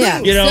skin.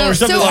 Yeah, or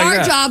something like that. So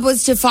our job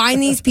was to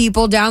find these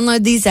people,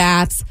 download these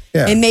apps,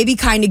 and maybe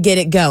kind of get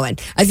it going.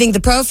 I think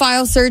the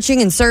profile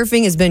searching and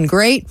surfing has been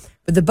great.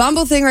 But the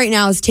Bumble thing right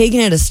now is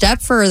taking it a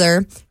step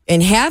further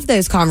and have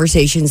those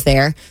conversations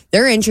there.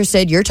 They're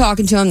interested. You're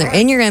talking to them. They're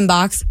in your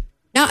inbox.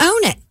 Now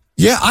own it.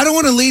 Yeah, I don't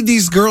want to lead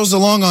these girls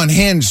along on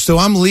Hinge, so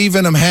I'm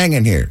leaving them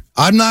hanging here.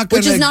 I'm not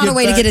going to. Which is not a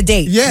way to get a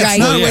date. Yeah, right? it's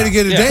not a way to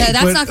get a date. Yeah,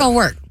 that's not going to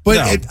work.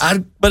 But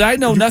but I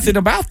know nothing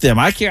about them.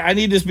 I can't. I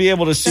need to be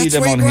able to see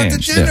them on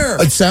Hinge.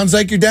 It sounds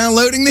like you're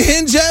downloading the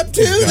Hinge app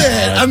too.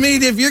 Then I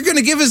mean, if you're going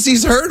to give us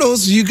these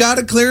hurdles, you got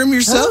to clear them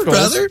yourself,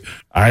 brother.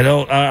 I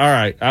don't. All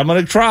right, I'm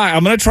going to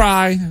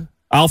try.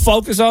 I'll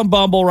focus on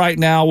Bumble right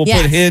now. We'll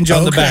put Hinge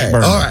on the back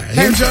burner. All right,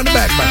 Hinge on the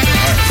back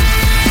burner.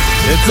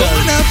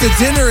 Going out to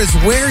dinner is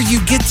where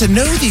you get to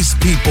know these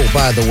people,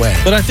 by the way.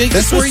 But I think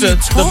that's where the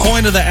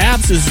point of the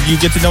apps is you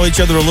get to know each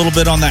other a little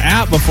bit on the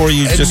app before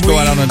you just go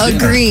out on a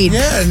dinner. Agreed.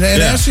 Yeah, and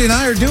Ashley and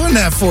I are doing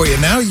that for you.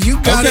 Now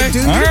you got to do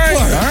your part.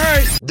 All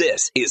right.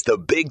 This is the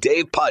Big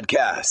Dave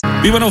Podcast.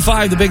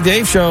 B105, the Big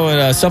Dave Show,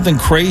 and something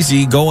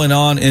crazy going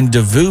on in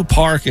Devou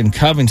Park in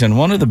Covington,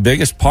 one of the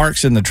biggest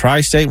parks in the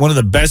tri-state, one of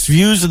the best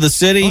views of the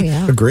city. Oh,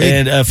 yeah. Agreed.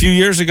 And a few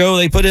years ago,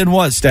 they put in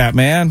what, Stat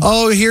Man?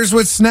 Oh, here's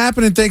what's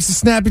snapping, and thanks to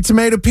Snappy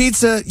Tomato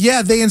Pizza.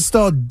 Yeah, they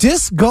installed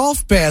disc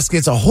golf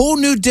baskets, a whole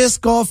new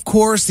disc golf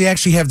course. They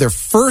actually have their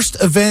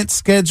first event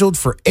scheduled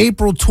for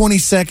April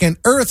 22nd,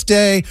 Earth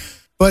Day,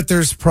 but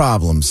there's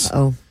problems.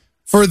 Oh.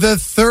 For the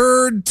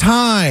third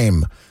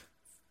time,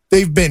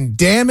 they've been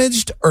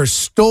damaged or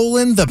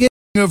stolen.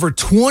 Over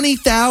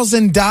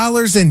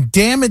 $20,000 in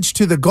damage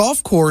to the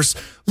golf course.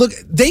 Look,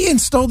 they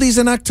installed these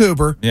in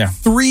October. Yeah.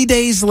 3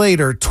 days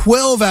later,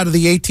 12 out of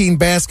the 18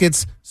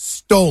 baskets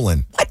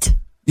stolen. What?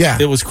 Yeah.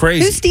 It was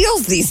crazy. Who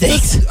steals these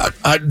things?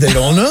 They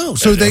don't know.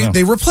 So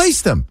they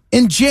replaced them.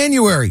 In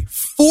January,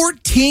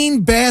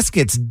 14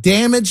 baskets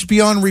damaged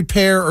beyond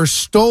repair or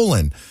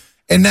stolen.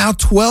 And now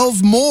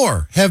 12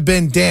 more have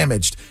been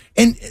damaged.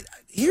 And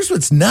here's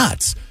what's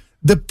nuts.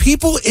 The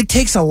people, it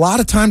takes a lot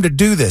of time to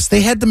do this.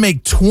 They had to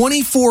make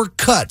 24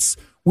 cuts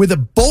with a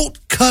bolt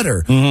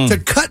cutter to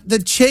cut the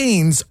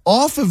chains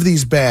off of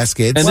these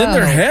baskets. And then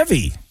they're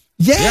heavy.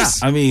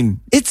 Yes. Yeah, I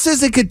mean, it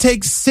says it could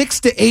take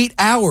 6 to 8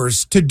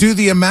 hours to do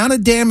the amount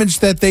of damage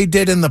that they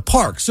did in the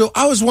park. So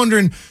I was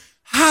wondering,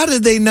 how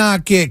did they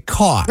not get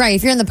caught? Right.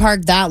 If you're in the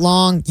park that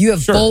long, you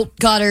have bolt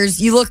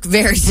cutters. You look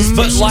very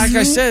suspicious. But like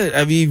I said,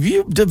 I mean,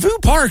 Devou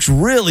Park's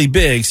really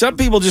big. Some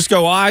people just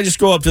go, I just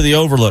go up to the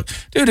overlook.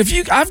 Dude,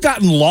 I've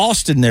gotten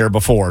lost in there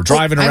before,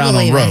 driving around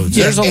on roads.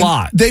 Yeah, There's a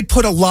lot. They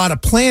put a lot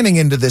of planning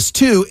into this,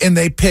 too, and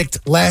they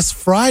picked last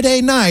Friday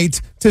night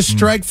to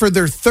strike for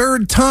their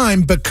third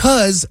time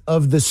because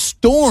of the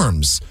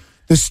storms.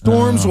 The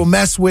storms will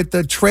mess with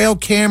the trail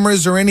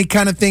cameras or any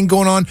kind of thing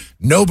going on.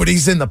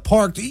 Nobody's in the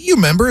park. You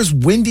remember, it was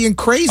windy and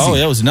crazy. Oh,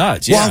 that was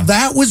nuts. Yeah. While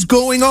that was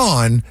going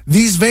on,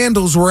 these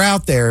vandals were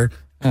out there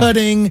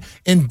cutting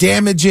and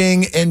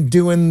damaging and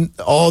doing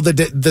all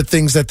the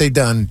things that they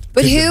done.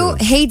 But who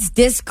hates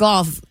disc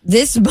golf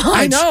this much?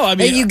 I know. I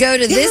mean, that you go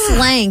to this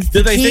length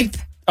to keep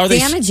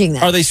damaging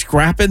them. Are they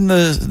scrapping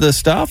the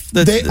stuff?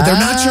 They're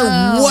not sure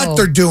what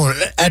they're doing.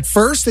 At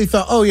first, they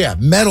thought, oh, yeah,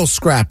 metal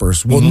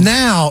scrappers. Well,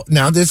 now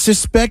this is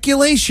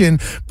speculation,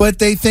 but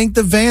they think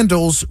the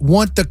vandals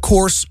want the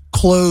course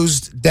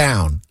closed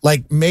down.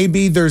 Like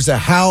maybe there's a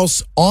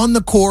house on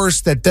the course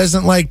that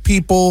doesn't like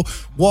people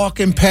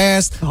walking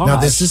past. Now,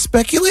 this is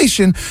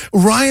speculation.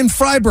 Ryan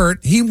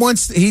Freibert,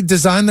 he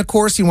designed the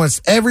course. He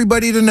wants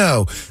everybody to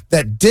know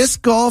that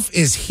disc golf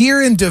is here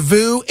in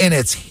Devou and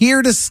it's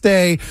here to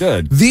stay.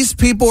 Good. These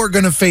people are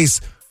going to face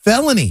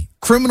felony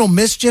criminal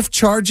mischief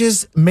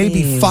charges,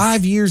 maybe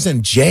 5 years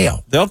in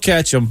jail. They'll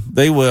catch them.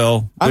 They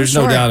will. There's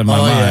no doubt in my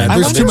mind.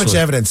 There's too much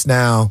evidence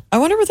now. I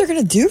wonder what they're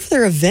going to do for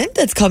their event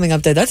that's coming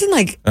up there. That's in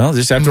Well,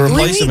 just have to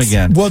replace them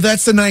again. Well,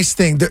 that's the nice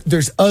thing.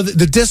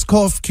 The disc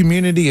golf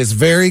community is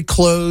very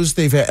closed.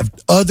 They've had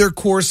other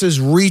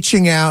courses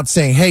reaching out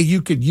saying, hey,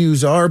 you could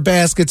use our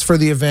baskets for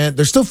the event.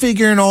 They're still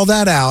figuring all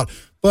that out.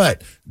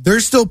 But they're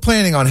still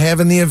planning on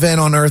having the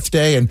event on Earth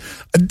Day. And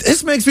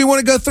this makes me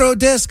want to go throw a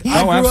disc.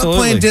 I grew up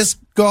playing disc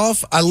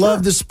golf. I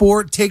love the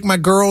sport, take my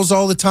girls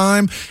all the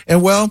time.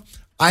 And, well,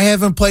 I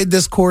haven't played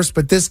this course,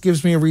 but this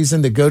gives me a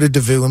reason to go to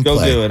Devou and play.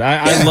 Go do it.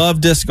 I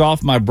love disc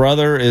golf. My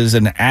brother is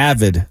an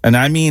avid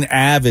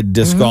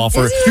disc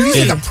golfer. Dude,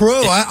 he's like a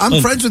pro.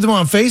 I'm friends with him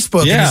on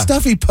Facebook. And the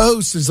stuff he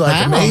posts is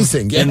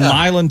amazing. In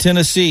Milan,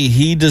 Tennessee,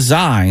 he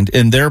designed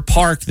in their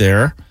park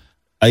there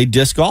a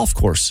disc golf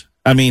course.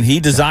 I mean, he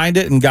designed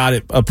it and got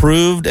it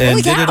approved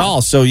and did it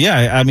all. So,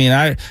 yeah, I mean,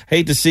 I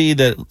hate to see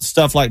that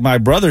stuff like my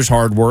brother's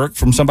hard work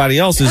from somebody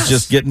else is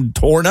just getting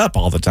torn up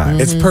all the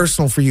time. It's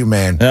personal for you,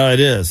 man. No, it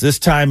is. This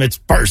time it's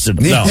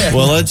personal. No.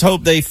 Well, let's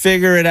hope they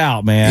figure it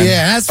out, man.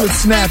 Yeah, that's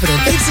what's snapping.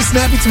 Thanks to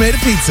Snappy Tomato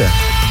Pizza.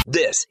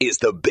 This is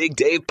the Big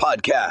Dave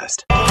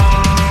Podcast.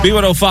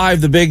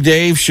 B105, the Big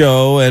Dave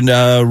Show, and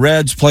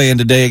Reds playing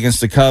today against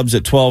the Cubs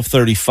at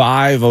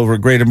 12:35 over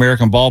at Great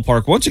American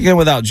Ballpark. Once again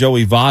without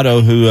Joey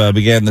Votto, who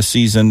began the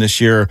season this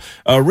year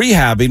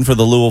rehabbing for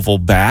the Louisville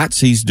Bats.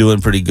 He's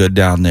doing pretty good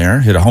down there.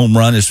 Hit a home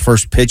run, his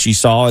first pitch he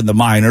saw in the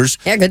minors.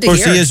 Yeah, good to hear.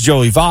 Of course, he is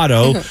Joey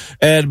Votto,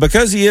 and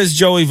because he is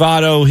Joey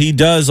Votto, he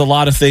does a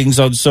lot of things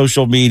on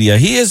social media.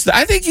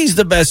 I think he's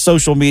the best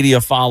social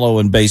media follow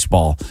in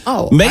baseball.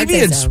 Oh, maybe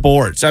in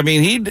sports. I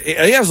mean, he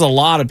has a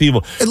lot of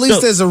people. At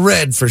least as a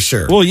Red, for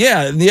sure. Well,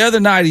 yeah. And the other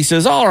night he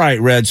says, all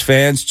right, Reds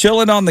fans,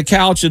 chilling on the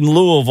couch in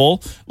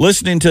Louisville,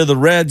 listening to the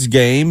Reds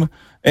game,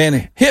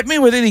 and hit me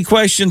with any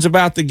questions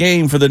about the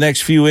game for the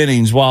next few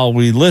innings while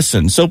we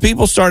listen. So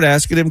people start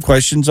asking him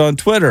questions on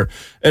Twitter.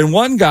 And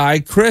one guy,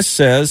 Chris,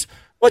 says,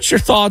 what's your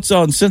thoughts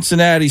on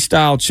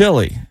Cincinnati-style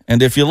chili?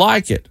 And if you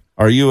like it,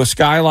 are you a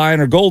Skyline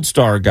or Gold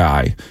Star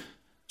guy?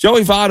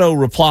 Joey Votto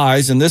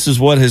replies, and this is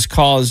what has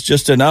caused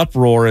just an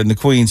uproar in the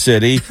Queen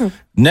City.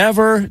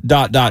 Never, ...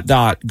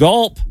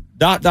 gulp, ...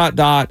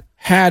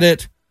 had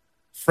it,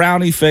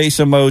 frowny face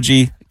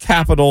emoji,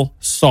 capital,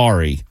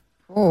 sorry.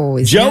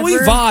 Oh, Joey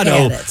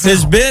Votto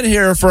has been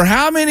here for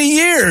how many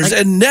years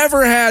and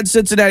never had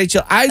Cincinnati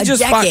chili?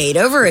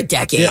 Over a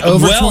decade. Yeah,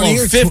 over 20 well,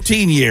 years.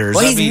 15 years.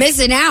 Well, he's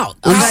missing out.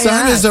 His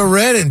son is a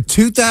Red in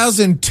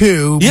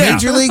 2002. Yeah.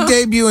 Major League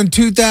debut in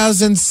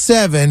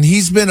 2007.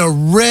 He's been a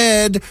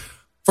Red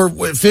for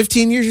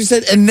 15 years, you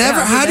said? And never,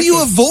 how do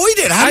you avoid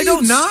it? How do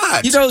you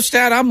not? You know,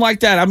 Stat, I'm like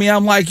that. I mean,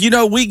 I'm like,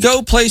 we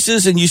go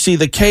places and you see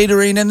the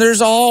catering and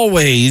there's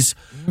always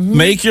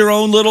make your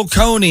own little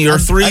coney or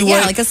three-way.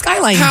 Yeah, like a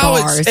Skyline bar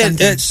or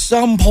something. At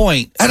some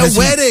point. At a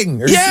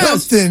wedding or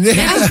something.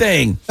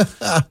 Anything.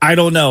 I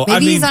don't know.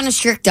 Maybe he's on a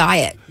strict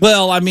diet.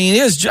 Well,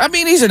 he's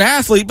an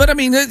athlete, but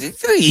he's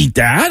going to eat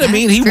that.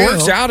 He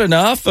works out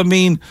enough.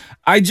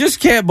 I just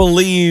can't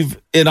believe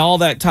in all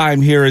that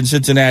time here in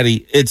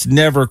Cincinnati, it's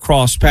never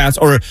crossed paths.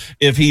 Or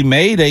if he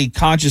made a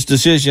conscious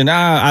decision,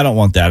 I don't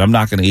want that. I'm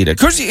not going to eat it.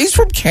 Because he's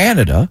from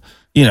Canada,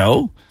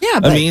 Yeah,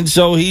 but I mean,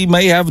 so he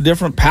may have a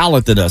different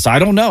palate than us. I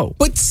don't know.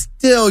 But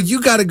still,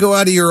 you got to go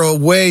out of your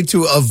way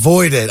to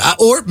avoid it.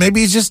 Or maybe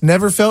he's just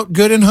never felt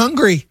good and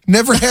hungry.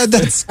 Never had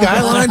that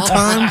Skyline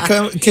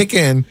time kick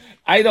in.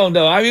 I don't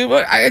know. I mean,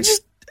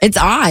 it's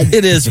odd.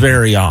 It is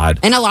very odd.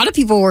 And a lot of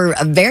people were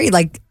very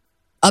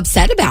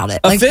upset about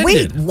it. Offended. Like,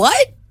 wait,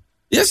 what?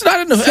 It's not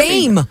enough.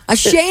 Shame. A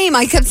shame.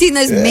 I kept seeing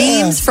those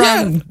memes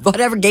from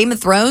whatever Game of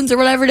Thrones or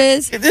whatever it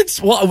is.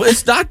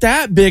 It's not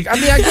that big. I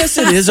mean, I guess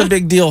it is a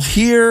big deal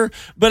here,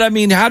 but I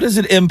mean, how does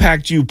it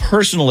impact you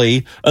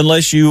personally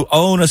unless you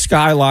own a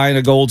Skyline,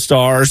 a Gold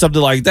Star, or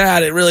something like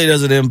that? It really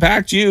doesn't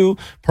impact you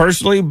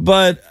personally,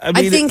 but I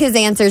mean, I think his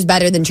answer is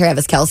better than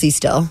Travis Kelce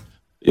still.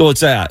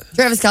 What's that?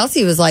 Travis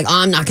Kelce was like,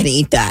 I'm not going to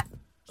eat that.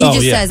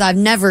 He says, I've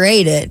never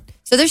ate it.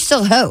 So there's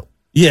still hope.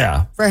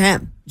 Yeah. For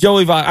him.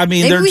 Joey Votto, I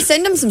mean, maybe we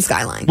send him some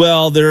Skyline.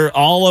 Well, they're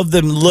all of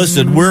them.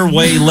 Listen, we're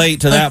way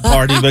late to that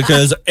party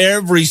because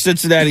every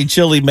Cincinnati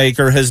chili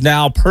maker has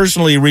now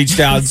personally reached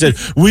out and said,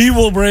 we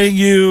will bring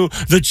you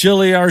the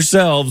chili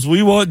ourselves.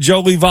 We want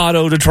Joey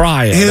Votto to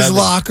try it. His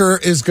locker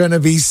is going to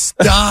be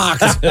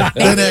stocked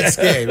the next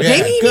game. Yeah,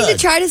 maybe you need to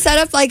try to set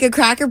up like a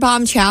Cracker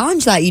Bomb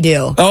challenge that you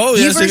do. Oh,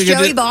 you yes. versus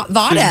Joey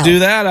Votto. Do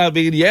that. I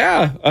mean,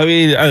 yeah. I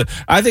mean,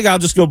 I think I'll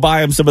just go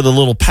buy him some of the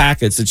little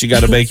packets that you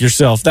got to make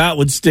yourself. That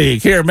would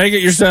stink. Here, make it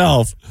yourself.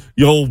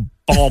 You old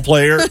ball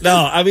player. No,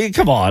 I mean,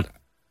 come on.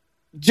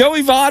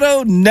 Joey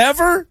Votto,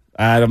 never?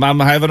 I'm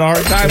having a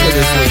hard time with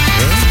this one.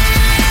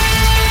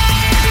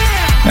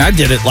 I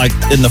did it like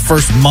in the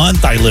first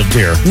month I lived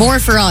here. More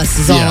for us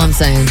is all I'm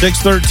saying.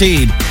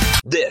 613.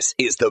 This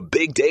is the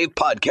Big Dave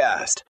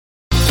Podcast.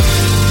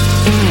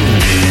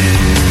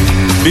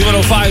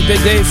 B105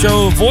 Big Dave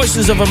Show,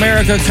 Voices of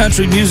America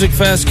Country Music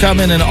Fest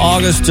coming in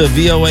August to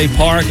VOA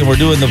Park, and we're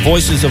doing the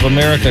Voices of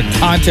America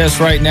contest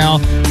right now.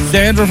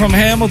 Sandra from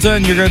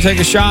Hamilton, you're going to take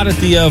a shot at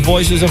the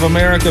Voices of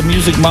America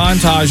music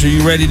montage. Are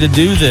you ready to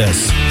do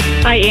this?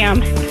 I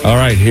am. All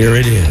right, here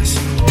it is.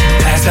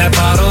 Pass that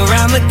bottle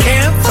around the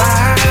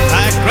campfire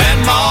like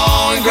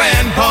Grandma and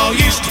Grandpa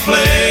used to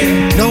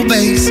play. No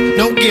bass,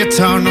 no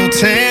guitar, no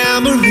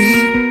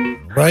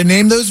tambourine. Right,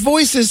 name those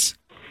voices.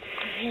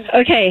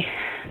 Okay.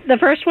 The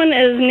first one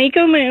is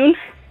Nico Moon.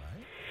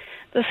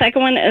 The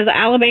second one is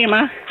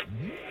Alabama.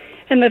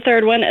 And the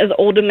third one is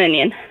Old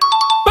Dominion.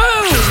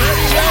 Boom!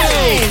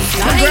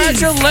 Nice.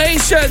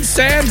 Congratulations,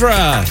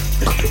 Sandra.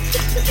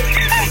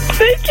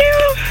 Thank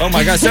you. Oh,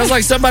 my God. Sounds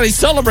like somebody's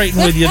celebrating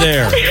with you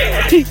there.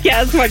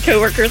 Yeah, it's my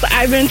coworkers.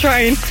 I've been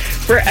trying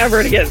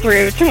forever to get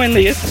through to win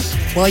these.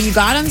 Well, you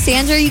got them,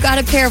 Sandra. You got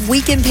a pair of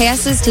weekend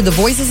passes to the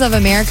Voices of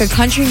America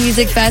Country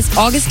Music Fest,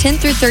 August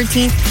 10th through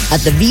 13th at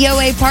the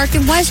VOA Park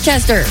in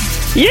Westchester.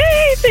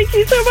 Yay! Thank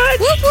you so much.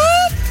 Whoop,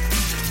 whoop.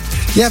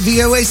 Yeah,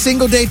 VOA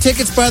single day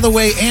tickets, by the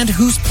way, and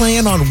who's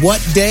playing on what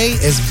day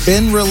has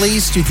been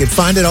released. You can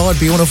find it all at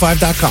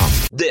B105.com.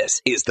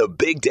 This is the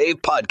Big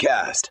Dave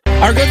Podcast.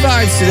 Our good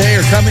vibes today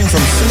are coming from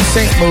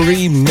Sault Ste.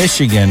 Marie,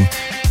 Michigan.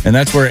 And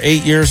that's where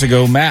 8 years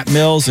ago, Matt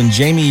Mills and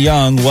Jamie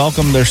Young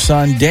welcomed their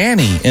son,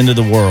 Danny, into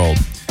the world.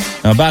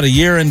 Now, about a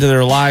year into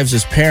their lives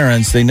as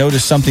parents, they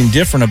noticed something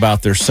different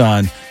about their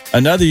son.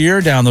 Another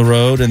year down the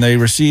road, and they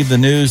received the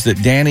news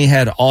that Danny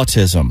had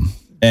autism,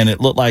 and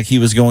it looked like he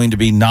was going to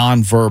be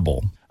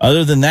nonverbal.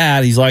 Other than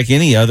that, he's like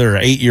any other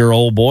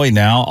 8-year-old boy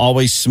now,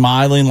 always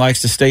smiling,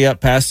 likes to stay up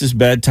past his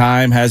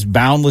bedtime, has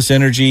boundless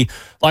energy,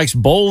 likes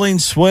bowling,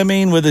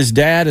 swimming with his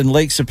dad in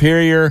Lake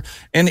Superior,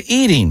 and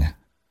eating.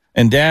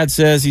 And Dad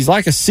says he's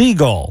like a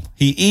seagull.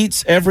 He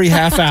eats every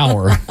half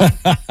hour.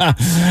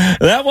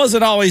 That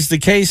wasn't always the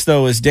case,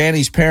 though, as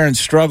Danny's parents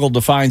struggled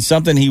to find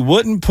something he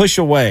wouldn't push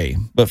away.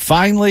 But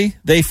finally,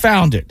 they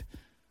found it.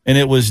 And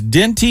it was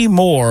Dinty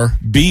Moore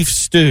beef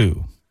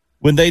stew.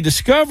 When they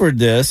discovered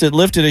this, it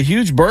lifted a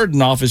huge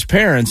burden off his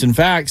parents. In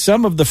fact,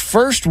 some of the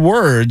first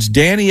words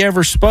Danny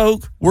ever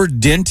spoke were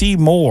Dinty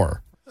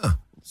Moore.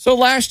 So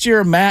last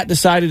year, Matt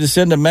decided to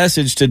send a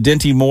message to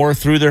Dinty Moore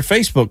through their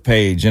Facebook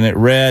page, and it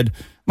read,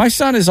 "My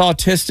son is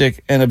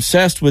autistic and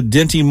obsessed with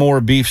Dinty Moore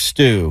beef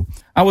stew.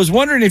 I was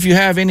wondering if you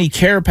have any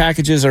care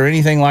packages or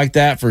anything like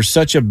that for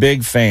such a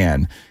big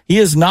fan. He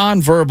is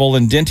nonverbal,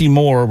 and Dinty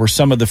Moore were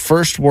some of the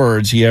first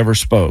words he ever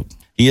spoke.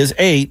 He is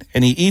 8,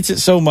 and he eats it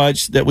so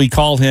much that we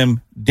call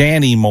him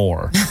Danny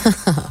Moore."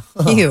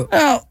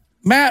 Now,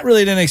 Matt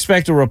really didn't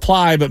expect a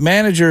reply, but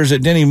managers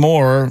at Dinty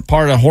Moore,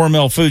 part of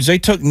Hormel Foods, they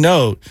took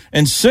note,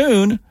 and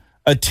soon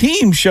a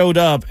team showed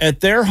up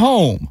at their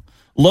home,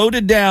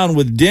 loaded down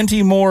with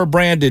Dinty Moore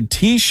branded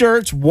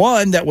T-shirts,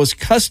 one that was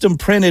custom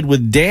printed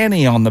with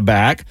Danny on the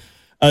back,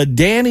 a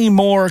Danny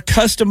Moore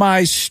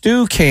customized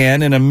stew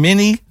can in a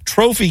mini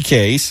trophy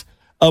case,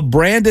 a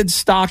branded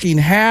stocking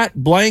hat,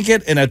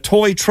 blanket, and a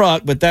toy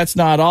truck, but that's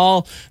not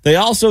all. They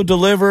also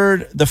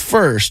delivered the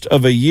first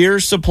of a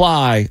year's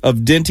supply of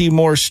Dinty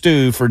Moore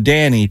stew for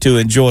Danny to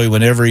enjoy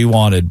whenever he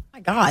wanted.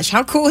 My gosh,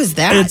 how cool is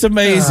that? It's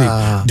amazing.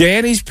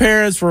 Danny's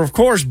parents were, of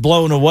course,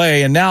 blown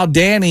away, and now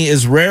Danny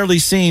is rarely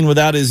seen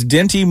without his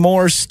Dinty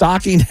Moore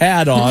stocking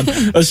hat on,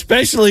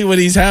 especially when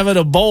he's having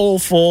a bowl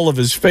full of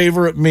his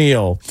favorite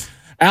meal.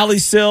 Allie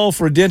Sill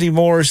for Dinty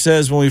Moore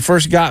says, when we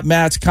first got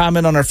Matt's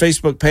comment on our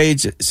Facebook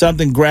page,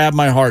 something grabbed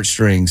my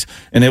heartstrings,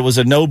 and it was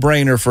a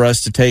no-brainer for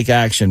us to take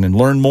action and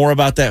learn more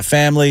about that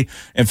family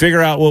and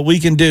figure out what we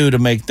can do to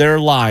make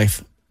their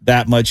life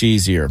that much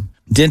easier.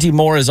 Dinty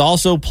Moore has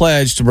also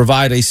pledged to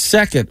provide a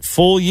second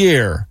full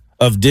year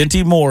of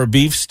Dinty Moore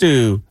beef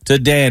stew to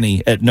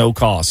Danny at no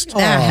cost.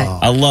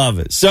 I love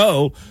it.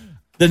 So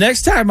the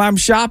next time I'm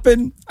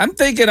shopping, I'm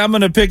thinking I'm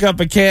going to pick up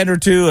a can or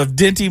two of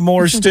Dinty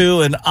Moore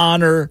stew in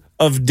honor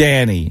of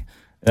Danny.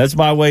 That's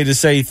my way to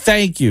say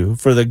thank you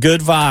for the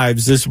good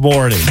vibes this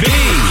morning.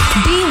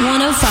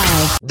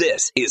 B105.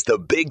 This is the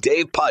Big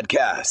Dave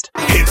Podcast.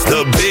 It's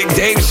the Big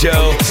Dave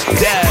Show,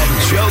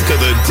 Dad Joke of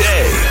the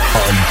Day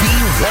on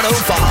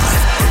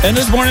B105. And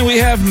this morning we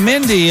have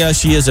Mindy.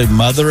 She is a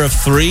mother of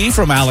 3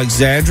 from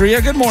Alexandria.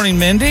 Good morning,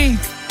 Mindy.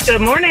 Good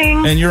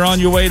morning. And you're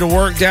on your way to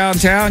work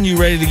downtown. You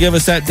ready to give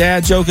us that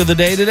Dad Joke of the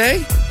Day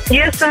today?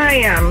 Yes, I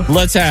am.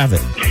 Let's have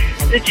it.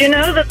 Did you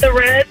know that the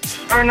Reds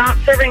are not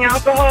serving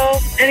alcohol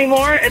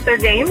anymore at their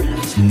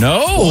games?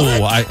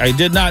 No, I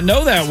did not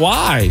know that.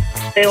 Why?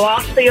 They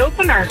lost the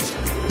opener.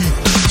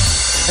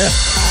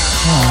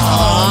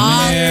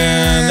 Oh,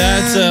 man,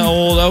 that's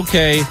old.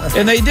 Okay.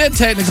 And they did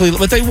technically,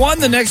 but they won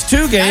the next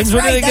 2 games.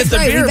 When did they get the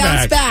beer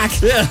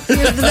back? Yeah.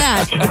 Here's the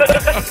back.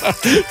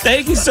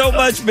 Thank you so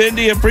much,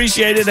 Mindy.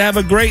 Appreciate it. Have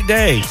a great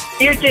day.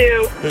 You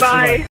too.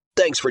 Bye.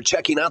 Thanks for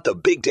checking out the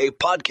Big Dave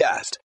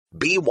Podcast.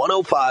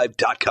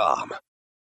 B105.com.